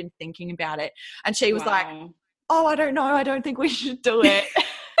think I'd been thinking about it. And she was like, oh, I don't know. I don't think we should do it.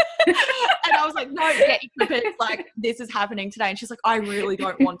 And I was like, no, get your clippers. Like this is happening today. And she's like, I really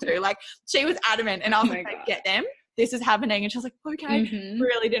don't want to. Like she was adamant. And I was like, get them. This is happening. And she was like, okay,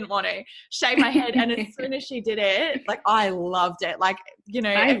 really didn't want to shave my head. And as soon as she did it, like I loved it. Like, you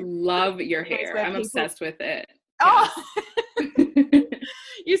know. I love your hair. I'm obsessed with it. Oh,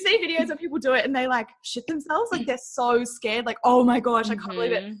 you see videos of people do it and they like shit themselves. Like they're so scared. Like, oh my gosh, I can't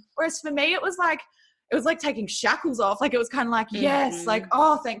believe it. Whereas for me, it was like taking shackles off. Like it was kind of like, yes, like,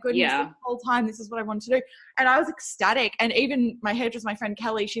 oh, thank goodness the whole time. This is what I wanted to do. And I was ecstatic. And even my hairdresser, my friend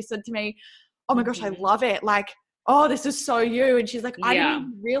Kelly, she said to me, oh my gosh, I love it. Like, oh, this is so you. And she's like, I didn't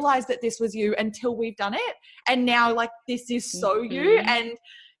even realize that this was you until we've done it. And now like, this is so you. And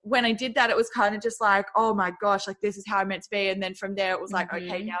when I did that, it was kind of just like, oh my gosh, like this is how I'm meant to be. And then from there, it was like,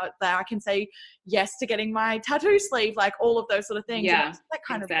 okay, now I can say yes to getting my tattoo sleeve, like all of those sort of things. Yeah, and that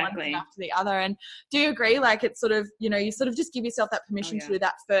kind of one after the other. And do you agree? Like it's sort of, you know, you sort of just give yourself that permission to do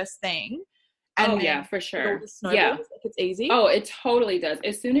that first thing. And for sure. Like it's easy. Oh, it totally does.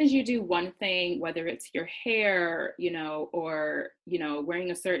 As soon as you do one thing, whether it's your hair, you know, or, you know,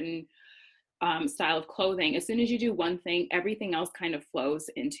 wearing a certain style of clothing, as soon as you do one thing, everything else kind of flows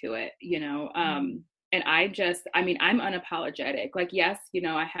into it, you know. And I mean, I'm unapologetic. Like, yes, you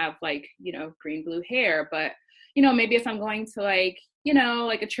know, I have like, you know, green, blue hair, but, you know, maybe if I'm going to like, you know,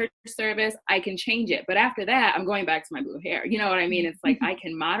 like a church service, I can change it. But after that, I'm going back to my blue hair. You know what I mean? It's like, I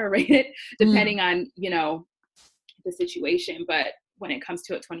can moderate it depending on, you know, the situation. But when it comes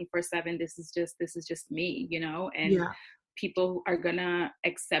to it 24/7, this is just me, you know, and people are gonna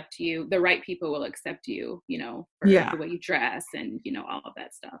accept you. The right people will accept you, you know, for the way you dress and, you know, all of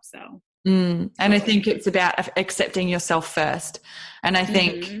that stuff. So. And I think it's about accepting yourself first. And I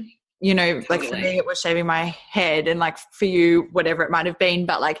think, you know, like for me, it was shaving my head, and like for you, whatever it might have been,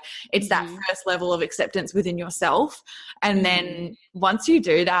 but like it's that first level of acceptance within yourself. And then once you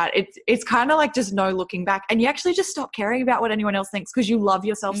do that, it's kind of like just no looking back, and you actually just stop caring about what anyone else thinks because you love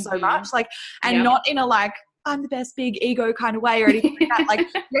yourself so much, like, and not in a like, I'm the best big ego kind of way or anything like that. Like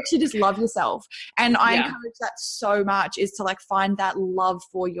you actually just love yourself. And I encourage that so much, is to like find that love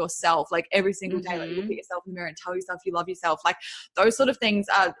for yourself, like every single day, like look at yourself in the mirror and tell yourself you love yourself. Like those sort of things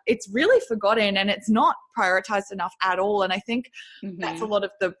are, it's really forgotten and it's not prioritized enough at all. And I think that's a lot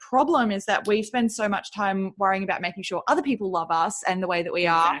of the problem, is that we spend so much time worrying about making sure other people love us and the way that we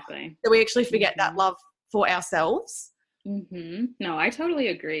are, that we actually forget that love for ourselves. No, I totally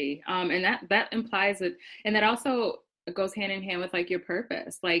agree. And that implies that, and that also goes hand in hand with like your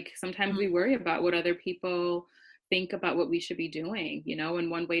purpose. Like sometimes we worry about what other people think about what we should be doing, you know,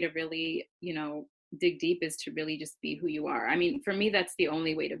 and one way to really, you know, dig deep is to really just be who you are. I mean, for me, that's the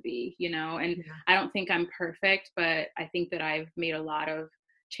only way to be, you know, and I don't think I'm perfect, but I think that I've made a lot of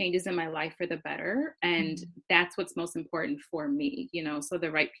changes in my life for the better. And that's what's most important for me, you know, so the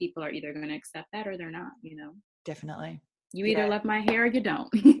right people are either going to accept that or they're not, you know. Definitely. You either love my hair or you don't.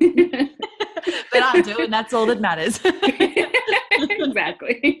 But I do, and that's all that matters.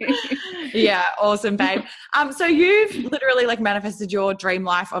 Exactly. Yeah, awesome, babe. So you've literally like manifested your dream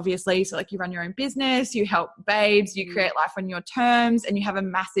life, obviously. So like you run your own business, you help babes, you create life on your terms, and you have a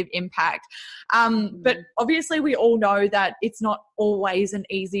massive impact. But obviously we all know that it's not always an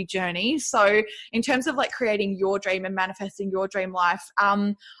easy journey. So in terms of like creating your dream and manifesting your dream life,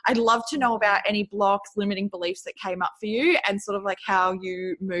 I'd love to know about any blocks, limiting beliefs that came up for you, and sort of like how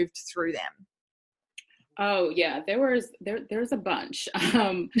you moved through them. Oh yeah, there's a bunch.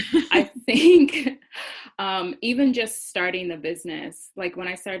 I think even just starting the business, like when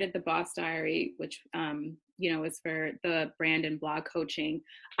I started the Boss Diary, which you know, is for the brand and blog coaching,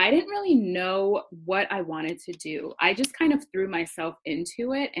 I didn't really know what I wanted to do. I just kind of threw myself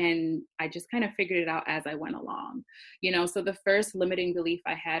into it, and I just kind of figured it out as I went along. You know, so the first limiting belief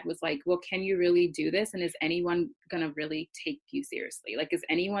I had was like, well, can you really do this? And is anyone gonna really take you seriously? Like, is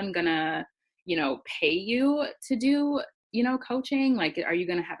anyone gonna, pay you to do, coaching? Like, are you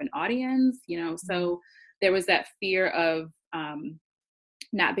going to have an audience? So there was that fear of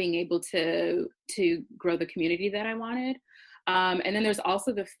not being able to grow the community that I wanted. And then there's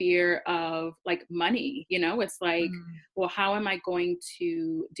also the fear of like money, it's like, well, how am I going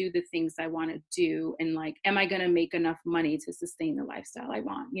to do the things I want to do? And like, am I going to make enough money to sustain the lifestyle I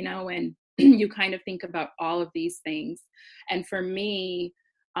want, and you kind of think about all of these things. And for me,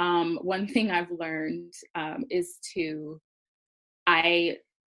 one thing I've learned is I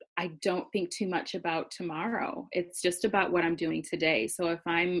don't think too much about tomorrow. It's just about what I'm doing today. So if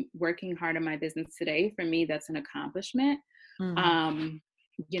I'm working hard on my business today, for me, that's an accomplishment. And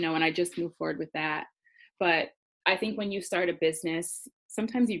I just move forward with that. But I think when you start a business,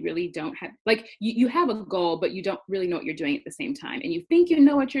 sometimes you really don't have, like, you have a goal, but you don't really know what you're doing at the same time. And you think you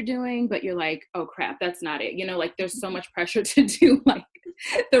know what you're doing, but you're like, oh crap, that's not it. Like there's so much pressure to do like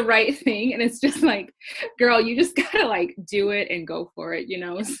the right thing. And it's just like, girl, you just gotta like do it and go for it,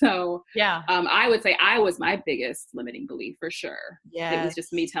 So yeah, I would say I was my biggest limiting belief for sure. Yeah. It was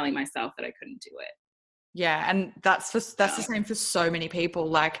just me telling myself that I couldn't do it. Yeah. And that's the same for so many people.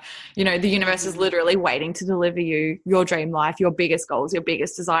 Like, the universe is literally waiting to deliver you your dream life, your biggest goals, your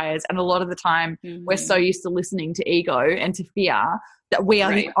biggest desires. And a lot of the time we're so used to listening to ego and to fear that we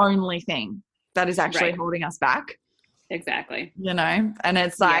are the only thing that is actually holding us back. Exactly. And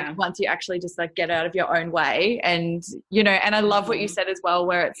it's like, once you actually just like get out of your own way and, and I love what you said as well,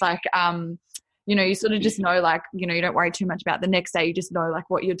 where it's like, you sort of just know, like, you don't worry too much about the next day. You just know like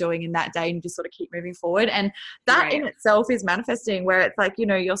what you're doing in that day and you just sort of keep moving forward. And that in itself is manifesting, where it's like,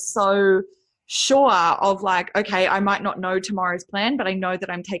 you're so sure of like, okay, I might not know tomorrow's plan, but I know that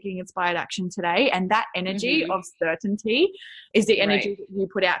I'm taking inspired action today. And that energy of certainty is the energy that you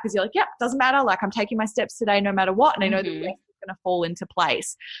put out, because you're like, yep, doesn't matter. Like, I'm taking my steps today no matter what. And I know the rest is going to fall into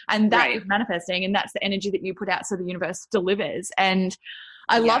place. And that is manifesting. And that's the energy that you put out, so the universe delivers. And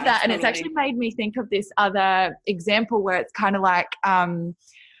I love that. And it's actually made me think of this other example where it's kind of like,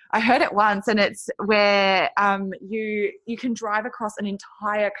 I heard it once, and it's where you can drive across an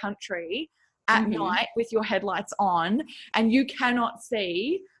entire country at night with your headlights on, and you cannot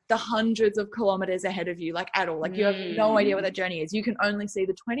see the hundreds of kilometers ahead of you, like at all. Like you have no idea what that journey is. You can only see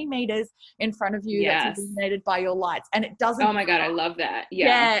the 20 meters in front of you that's illuminated by your lights. And it doesn't Oh my God, I love that.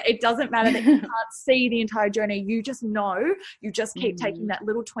 Yeah, it doesn't matter that you can't see the entire journey. You just know, you just keep taking that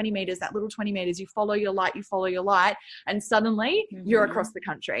little 20 meters, you follow your light, and suddenly you're across the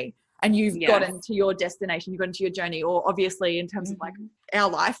country. And you've gotten to your destination, you've gotten to your journey, or obviously in terms of like our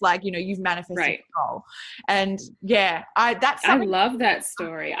life, like, you've manifested your goal. And I love that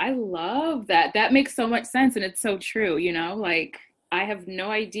story. I love that. That makes so much sense. And it's so true, like I have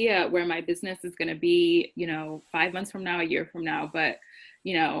no idea where my business is going to be, 5 months from now, a year from now, but,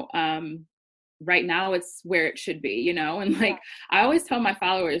 right now it's where it should be, and like, I always tell my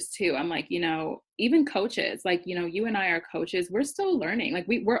followers too, I'm like, even coaches, like, you and I are coaches, we're still learning. Like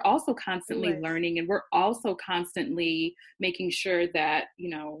we're also constantly learning, and we're also constantly making sure that,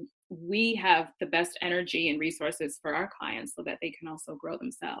 we have the best energy and resources for our clients so that they can also grow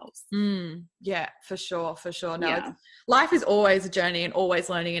themselves. Yeah, for sure. No, life is always a journey and always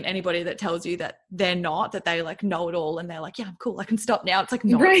learning. And anybody that tells you that they're not, that they like know it all and they're like, yeah, I'm cool, I can stop now. It's like,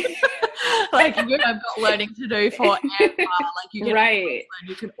 no, like you have got learning to do forever. Like you can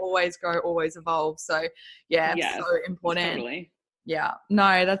you can always grow, always evolve. So so important. Totally. Yeah,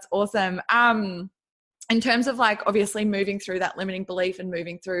 no, that's awesome. In terms of like obviously moving through that limiting belief and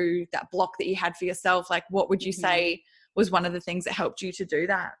moving through that block that you had for yourself, like what would you say was one of the things that helped you to do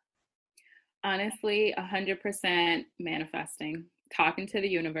that? Honestly, 100% manifesting, talking to the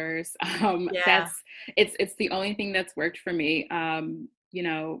universe. It's the only thing that's worked for me.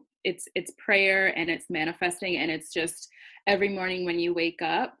 It's prayer, and it's manifesting, and it's just every morning when you wake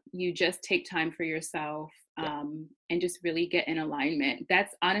up, you just take time for yourself. And just really get in alignment.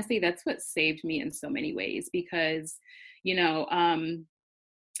 That's what saved me in so many ways, because,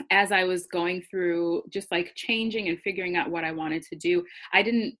 as I was going through just like changing and figuring out what I wanted to do, I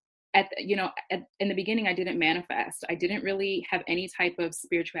didn't, in the beginning, I didn't manifest. I didn't really have any type of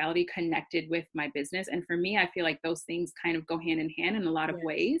spirituality connected with my business. And for me, I feel like those things kind of go hand in hand in a lot of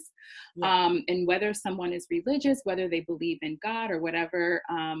ways. And whether someone is religious, whether they believe in God or whatever,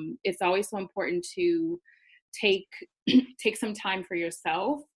 it's always so important to take some time for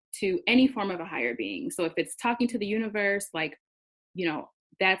yourself, to any form of a higher being. So if it's talking to the universe, like,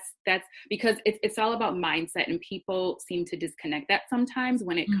 that's because it's all about mindset, and people seem to disconnect that sometimes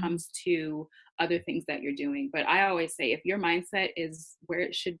when it comes to other things that you're doing. But I always say, if your mindset is where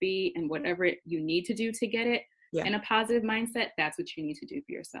it should be and whatever you need to do to get it, in a positive mindset, that's what you need to do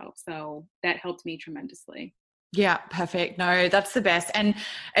for yourself. So that helped me tremendously. Yeah, perfect. No, that's the best. And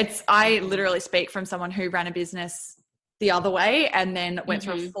I literally speak from someone who ran a business the other way and then went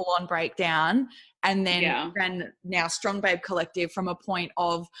through a full-on breakdown, and then ran now Strong Babe Collective from a point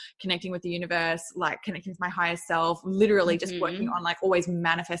of connecting with the universe, like connecting with my higher self, literally just working on like always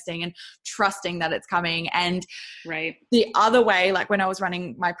manifesting and trusting that it's coming. And the other way, like when I was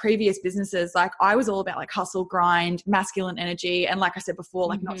running my previous businesses, like I was all about like hustle, grind, masculine energy. And like I said before,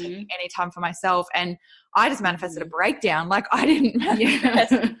 like not taking any time for myself. And I just manifested a breakdown. Like I didn't manifest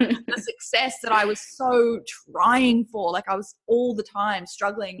the success that I was so trying for. Like I was all the time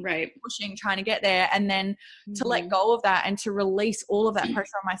struggling, pushing, trying to get there. And then to let go of that and to release all of that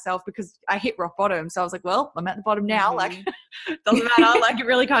pressure on myself, because I hit rock bottom. So I was like, well, I'm at the bottom now. Like doesn't matter. Like it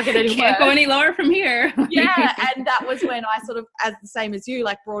really can't get any worse. Can't go any lower from here. Yeah. And that was when I sort of, as the same as you,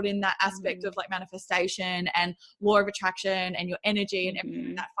 like brought in that aspect of like manifestation and law of attraction and your energy and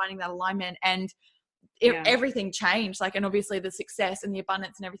everything, that finding that alignment. And everything changed. Like, and obviously the success and the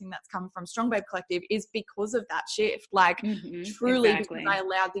abundance and everything that's come from Strong Babe Collective is because of that shift. Like truly because I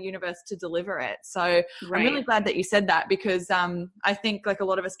allowed the universe to deliver it. So I'm really glad that you said that, because I think like a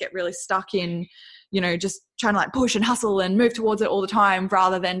lot of us get really stuck in, you know, just trying to like push and hustle and move towards it all the time,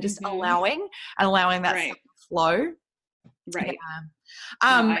 rather than just allowing that flow. Right.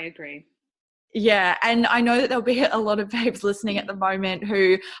 Yeah. I agree. Yeah. And I know that there'll be a lot of babes listening at the moment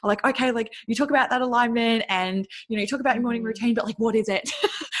who are like, okay, like you talk about that alignment and, you know, you talk about your morning routine, but like, what is it?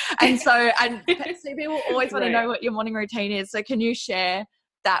 And so, and people always want to know what your morning routine is. So can you share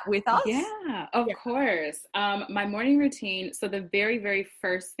that with us? Yeah, of course. My morning routine. So the very, very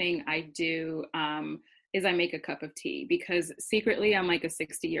first thing I do, is I make a cup of tea, because secretly I'm like a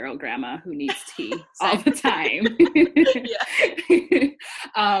 60-year-old grandma who needs tea all the time.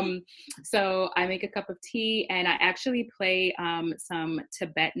 So I make a cup of tea and I actually play some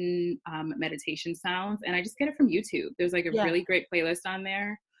Tibetan meditation sounds, and I just get it from YouTube. There's like a really great playlist on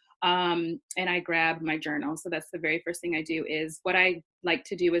there. And I grab my journal. So that's the very first thing I do. Is what I like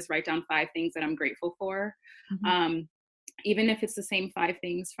to do is write down 5 things that I'm grateful for. Even if it's the same 5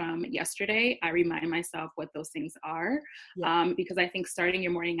 things from yesterday, I remind myself what those things are. Because I think starting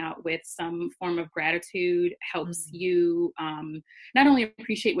your morning out with some form of gratitude helps you not only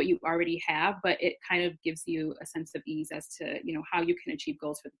appreciate what you already have, but it kind of gives you a sense of ease as to, you know, how you can achieve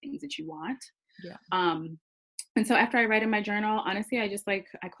goals for the things that you want. And so after I write in my journal, honestly, I just I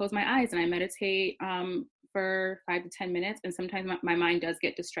close my eyes and I meditate for 5 to 10 minutes. And sometimes my mind does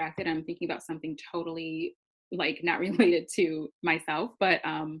get distracted. I'm thinking about something totally like not related to myself, but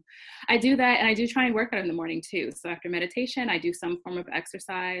I do that, and I do try and work out in the morning too. So after meditation, I do some form of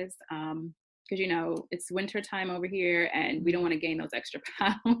exercise, because you know it's winter time over here, and we don't want to gain those extra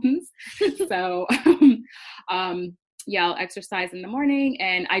pounds. So I'll exercise in the morning,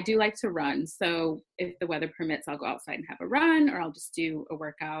 and I do like to run. So if the weather permits, I'll go outside and have a run, or I'll just do a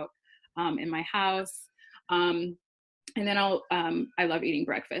workout in my house. And then I love eating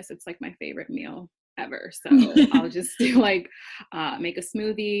breakfast. It's like my favorite meal ever. So I'll just do make a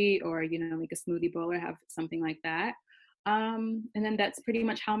smoothie, or, you know, make a smoothie bowl or have something like that. And then that's pretty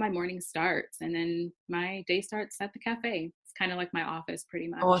much how my morning starts. And then my day starts at the cafe. It's kind of like my office pretty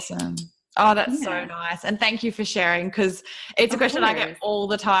much. Awesome. Oh, that's so nice. And thank you for sharing, because it's a question I get all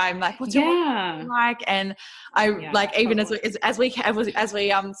the time. Like, what's your morning like? And I even as we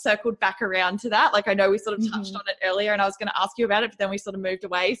circled back around to that, like I know we sort of touched on it earlier, and I was going to ask you about it, but then we sort of moved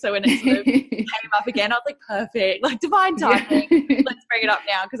away. So when it sort of came up again, I was like, perfect, like divine timing. Let's bring it up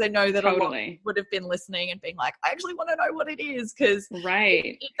now, because I know that a lot would have been listening and being like, I actually want to know what it is, because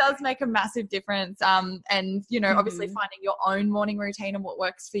it does make a massive difference. And you know, obviously finding your own morning routine and what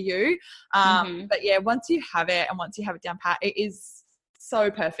works for you. But yeah, once you have it and once you have it down pat, it is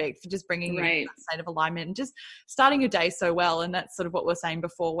so perfect for just bringing you into that state of alignment and just starting your day so well. And that's sort of what we're saying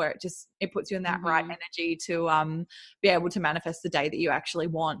before, where it puts you in that right energy to be able to manifest the day that you actually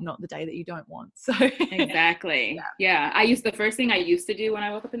want, not the day that you don't want. So exactly. The first thing I used to do when I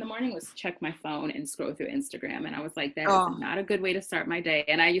woke up in the morning was check my phone and scroll through Instagram, and I was like, that is not a good way to start my day.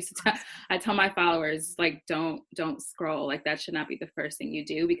 And I used to I tell my followers, like, don't scroll, like that should not be the first thing you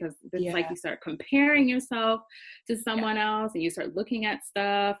do, because it's like you start comparing yourself to someone else, and you start looking at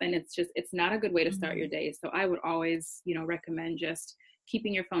stuff, and it's not a good way to start your day. So I would always, you know, recommend just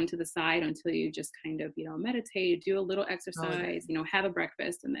keeping your phone to the side until you just kind of, you know, meditate, do a little exercise, you know, have a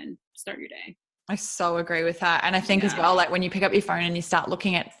breakfast, and then start your day. I so agree with that. And I think as well, like when you pick up your phone and you start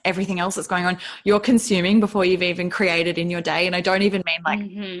looking at everything else that's going on, you're consuming before you've even created in your day. And I don't even mean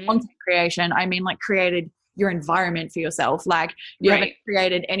like content creation. I mean like created your environment for yourself. Like you haven't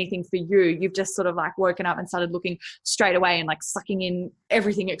created anything for you. You've just sort of like woken up and started looking straight away and like sucking in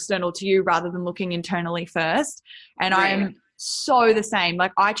everything external to you rather than looking internally first. And I'm so the same.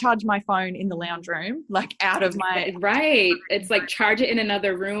 Like I charge my phone in the lounge room, like out of my It's like charge it in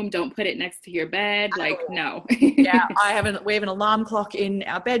another room. Don't put it next to your bed. Like no. We have an alarm clock in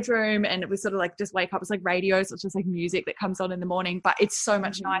our bedroom, and we sort of like just wake up. It's like radio, so it's just like music that comes on in the morning. But it's so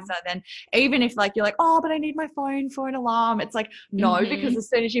much nicer than even if like you're like, oh, but I need my phone for an alarm. It's like no, because as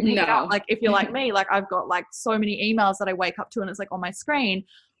soon as you pick it up, like if you're like me, like I've got like so many emails that I wake up to and it's like on my screen.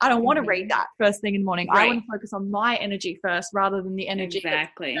 I don't want to read that first thing in the morning. I want to focus on my energy first rather than the energy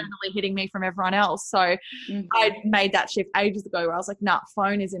that's externally hitting me from everyone else. So I made that shift ages ago where I was like, nah,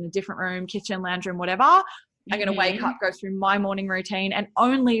 phone is in a different room, kitchen, lounge room, whatever. I'm going to wake up, go through my morning routine, and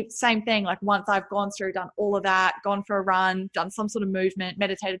only same thing. Like once I've gone through, done all of that, gone for a run, done some sort of movement,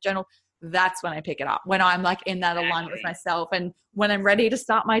 meditated, journal, that's when I pick it up, when I'm like in that alignment with myself and when I'm ready to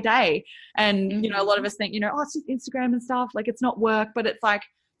start my day. And, you know, a lot of us think, you know, oh, it's just Instagram and stuff. Like it's not work, but it's like,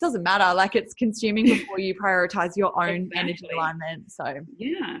 doesn't matter. Like it's consuming before you prioritize your own energy alignment. So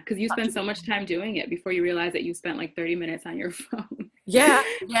yeah, because you spend so much time doing it before you realize that you spent like 30 minutes on your phone. Yeah.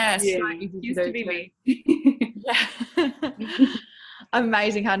 Used to be me.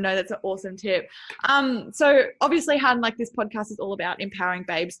 Amazing, Han. No, that's an awesome tip. So obviously, Han, like this podcast is all about empowering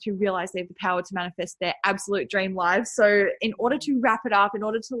babes to realize they have the power to manifest their absolute dream lives. So in order to wrap it up, in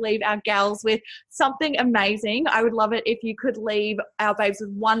order to leave our gals with something amazing, I would love it if you could leave our babes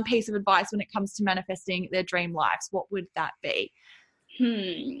with one piece of advice when it comes to manifesting their dream lives. What would that be?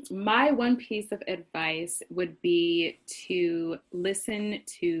 My one piece of advice would be to listen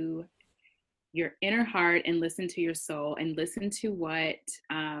to your inner heart and listen to your soul and listen to what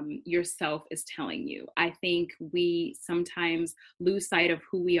yourself is telling you. I think we sometimes lose sight of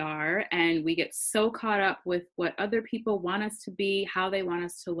who we are, and we get so caught up with what other people want us to be, how they want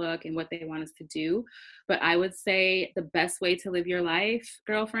us to look, and what they want us to do. But I would say the best way to live your life,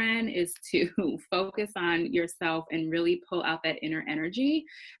 girlfriend, is to focus on yourself and really pull out that inner energy.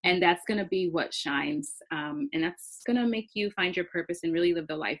 And that's going to be what shines. And that's going to make you find your purpose and really live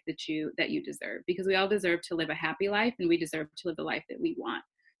the life that you deserve, because we all deserve to live a happy life, and we deserve to live the life that we want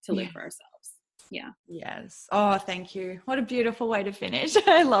to live for ourselves. Yeah. Yes. Oh, thank you. What a beautiful way to finish.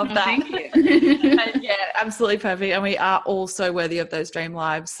 I love that. Thank you. Yeah, absolutely perfect. And we are all so worthy of those dream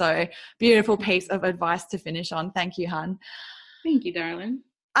lives. So beautiful piece of advice to finish on. Thank you, Han. Thank you, darling.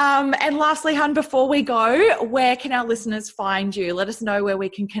 And lastly, Han, before we go, where can our listeners find you? Let us know where we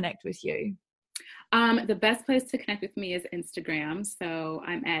can connect with you. The best place to connect with me is Instagram. So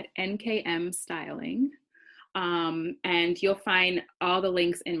I'm at NKM Styling. And you'll find all the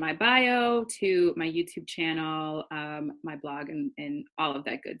links in my bio to my YouTube channel, my blog, and all of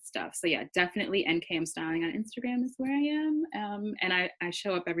that good stuff. So yeah, definitely NKM Styling on Instagram is where I am. And I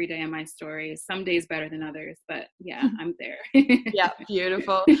show up every day on my stories, some days better than others, but yeah, I'm there. Yeah,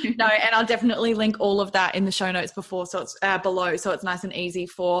 beautiful. No, and I'll definitely link all of that in the show notes below. So it's nice and easy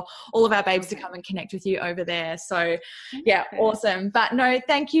for all of our babes to come and connect with you over there. So yeah, awesome. But no,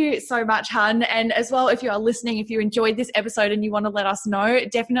 thank you so much, Han. And as well, if you are listening, if you enjoyed this episode and you want to let us know,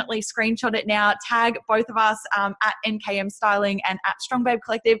 definitely screenshot it now, tag both of us at NKM Styling and at Strong Babe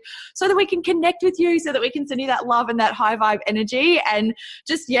Collective, so that we can connect with you, so that we can send you that love and that high vibe energy, and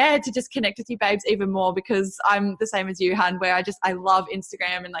just to connect with you babes even more, because I'm the same as you, Han, where I love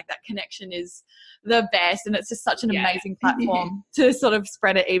Instagram, and like that connection is the best, and it's just such an amazing platform to sort of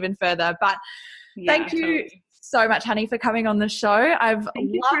spread it even further. But thank you so much, honey, for coming on the show.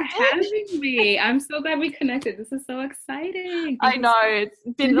 Thank you for having me. I'm so glad we connected. This is so exciting. I know. It's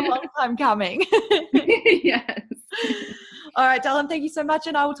been a long time coming. Yes. All right, darling. Thank you so much,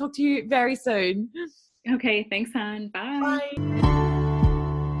 and I will talk to you very soon. Okay. Thanks, hon. Bye. Bye.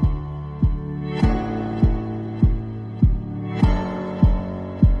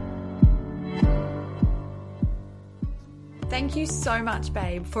 Thank you so much,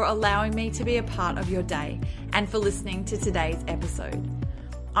 babe, for allowing me to be a part of your day and for listening to today's episode.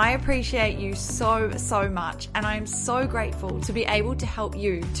 I appreciate you so, so much, and I am so grateful to be able to help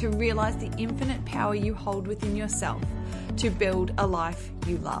you to realize the infinite power you hold within yourself to build a life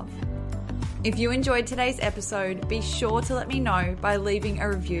you love. If you enjoyed today's episode, be sure to let me know by leaving a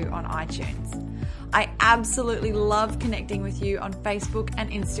review on iTunes. I absolutely love connecting with you on Facebook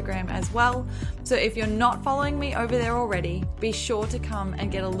and Instagram as well. So if you're not following me over there already, be sure to come and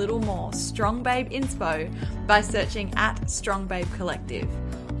get a little more Strong Babe inspo by searching at Strong Babe Collective,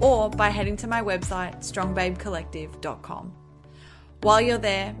 or by heading to my website, strongbabecollective.com. While you're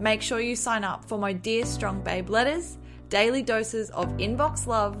there, make sure you sign up for my Dear Strong Babe letters, daily doses of inbox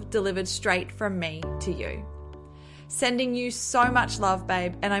love delivered straight from me to you. Sending you so much love,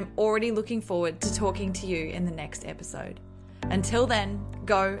 babe, and I'm already looking forward to talking to you in the next episode. Until then,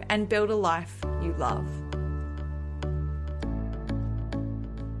 go and build a life you love.